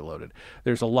gets overloaded.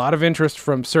 There's a lot of interest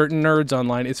from certain nerds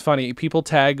online. It's funny. People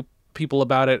tag people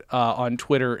about it on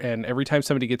Twitter, and every time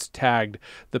somebody gets tagged,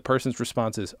 the person's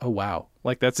response is, "Oh, wow."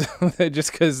 Like, that's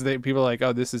just because people are like,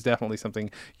 "Oh, this is definitely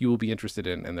something you will be interested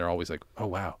in." And they're always like, "Oh,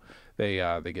 wow." They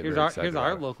get very excited. Here's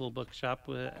our local bookshop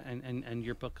and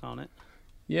your book on it.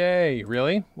 Yay!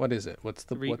 Really? What is it? What's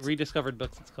Rediscovered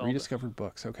Books? It's called Rediscovered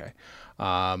Books. Okay.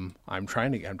 I'm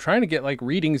trying to get like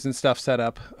readings and stuff set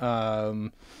up.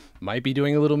 Might be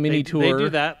doing a little mini tour.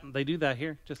 They do that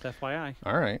here. Just FYI.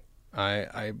 All right.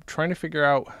 I'm trying to figure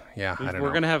out. Yeah, I don't know.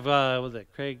 We're gonna have was it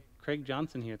Craig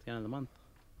Johnson here at the end of the month.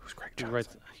 Who's Craig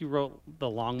Johnson? He wrote the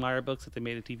Longmire books that they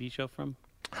made a TV show from.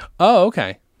 Oh,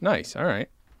 okay. Nice. All right.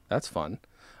 That's fun.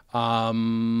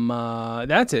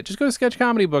 That's it. Just go to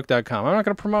sketchcomedybook.com. I'm not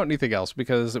going to promote anything else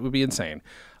because it would be insane.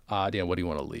 Dan, what do you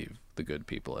want to leave the good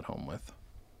people at home with?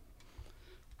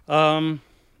 I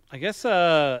guess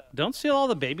don't steal all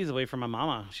the babies away from my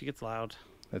mama. She gets loud.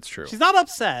 That's true. She's not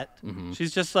upset. Mm-hmm.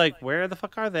 She's just like, where the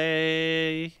fuck are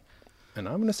they? And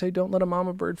I'm going to say don't let a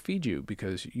mama bird feed you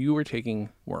because you were taking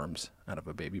worms out of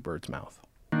a baby bird's mouth.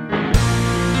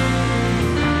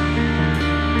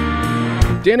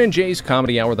 Dan and Jay's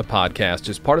Comedy Hour, the podcast,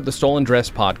 is part of the Stolen Dress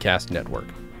Podcast Network.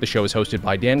 The show is hosted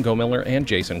by Dan Gomiller and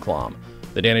Jason Klom.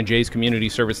 The Dan and Jay's Community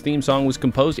Service theme song was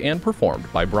composed and performed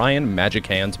by Brian Magic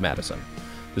Hands Madison.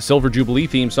 The Silver Jubilee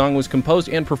theme song was composed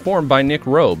and performed by Nick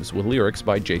Robes, with lyrics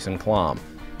by Jason Klom.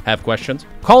 Have questions?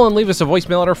 Call and leave us a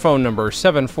voicemail at our phone number,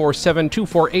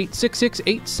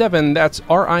 747-248-6687. That's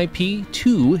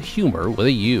RIP2 Humor with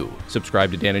a U.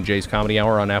 Subscribe to Dan and Jay's Comedy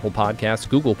Hour on Apple Podcasts,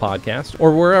 Google Podcasts,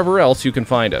 or wherever else you can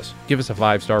find us. Give us a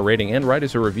 5-star rating and write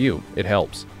us a review. It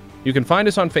helps. You can find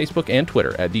us on Facebook and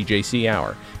Twitter at DJC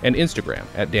Hour and Instagram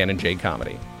at Dan and Jay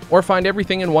Comedy. Or find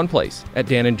everything in one place at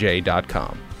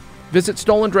danandjay.com. Visit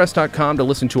stolendress.com to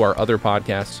listen to our other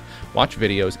podcasts, watch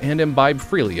videos, and imbibe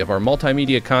freely of our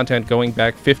multimedia content going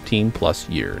back 15 plus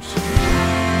years.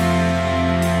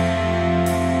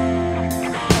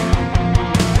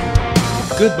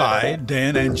 Goodbye,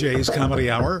 Dan and Jay's Comedy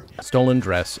Hour. Stolen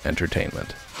Dress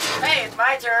Entertainment. Hey, it's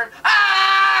my turn. Ah!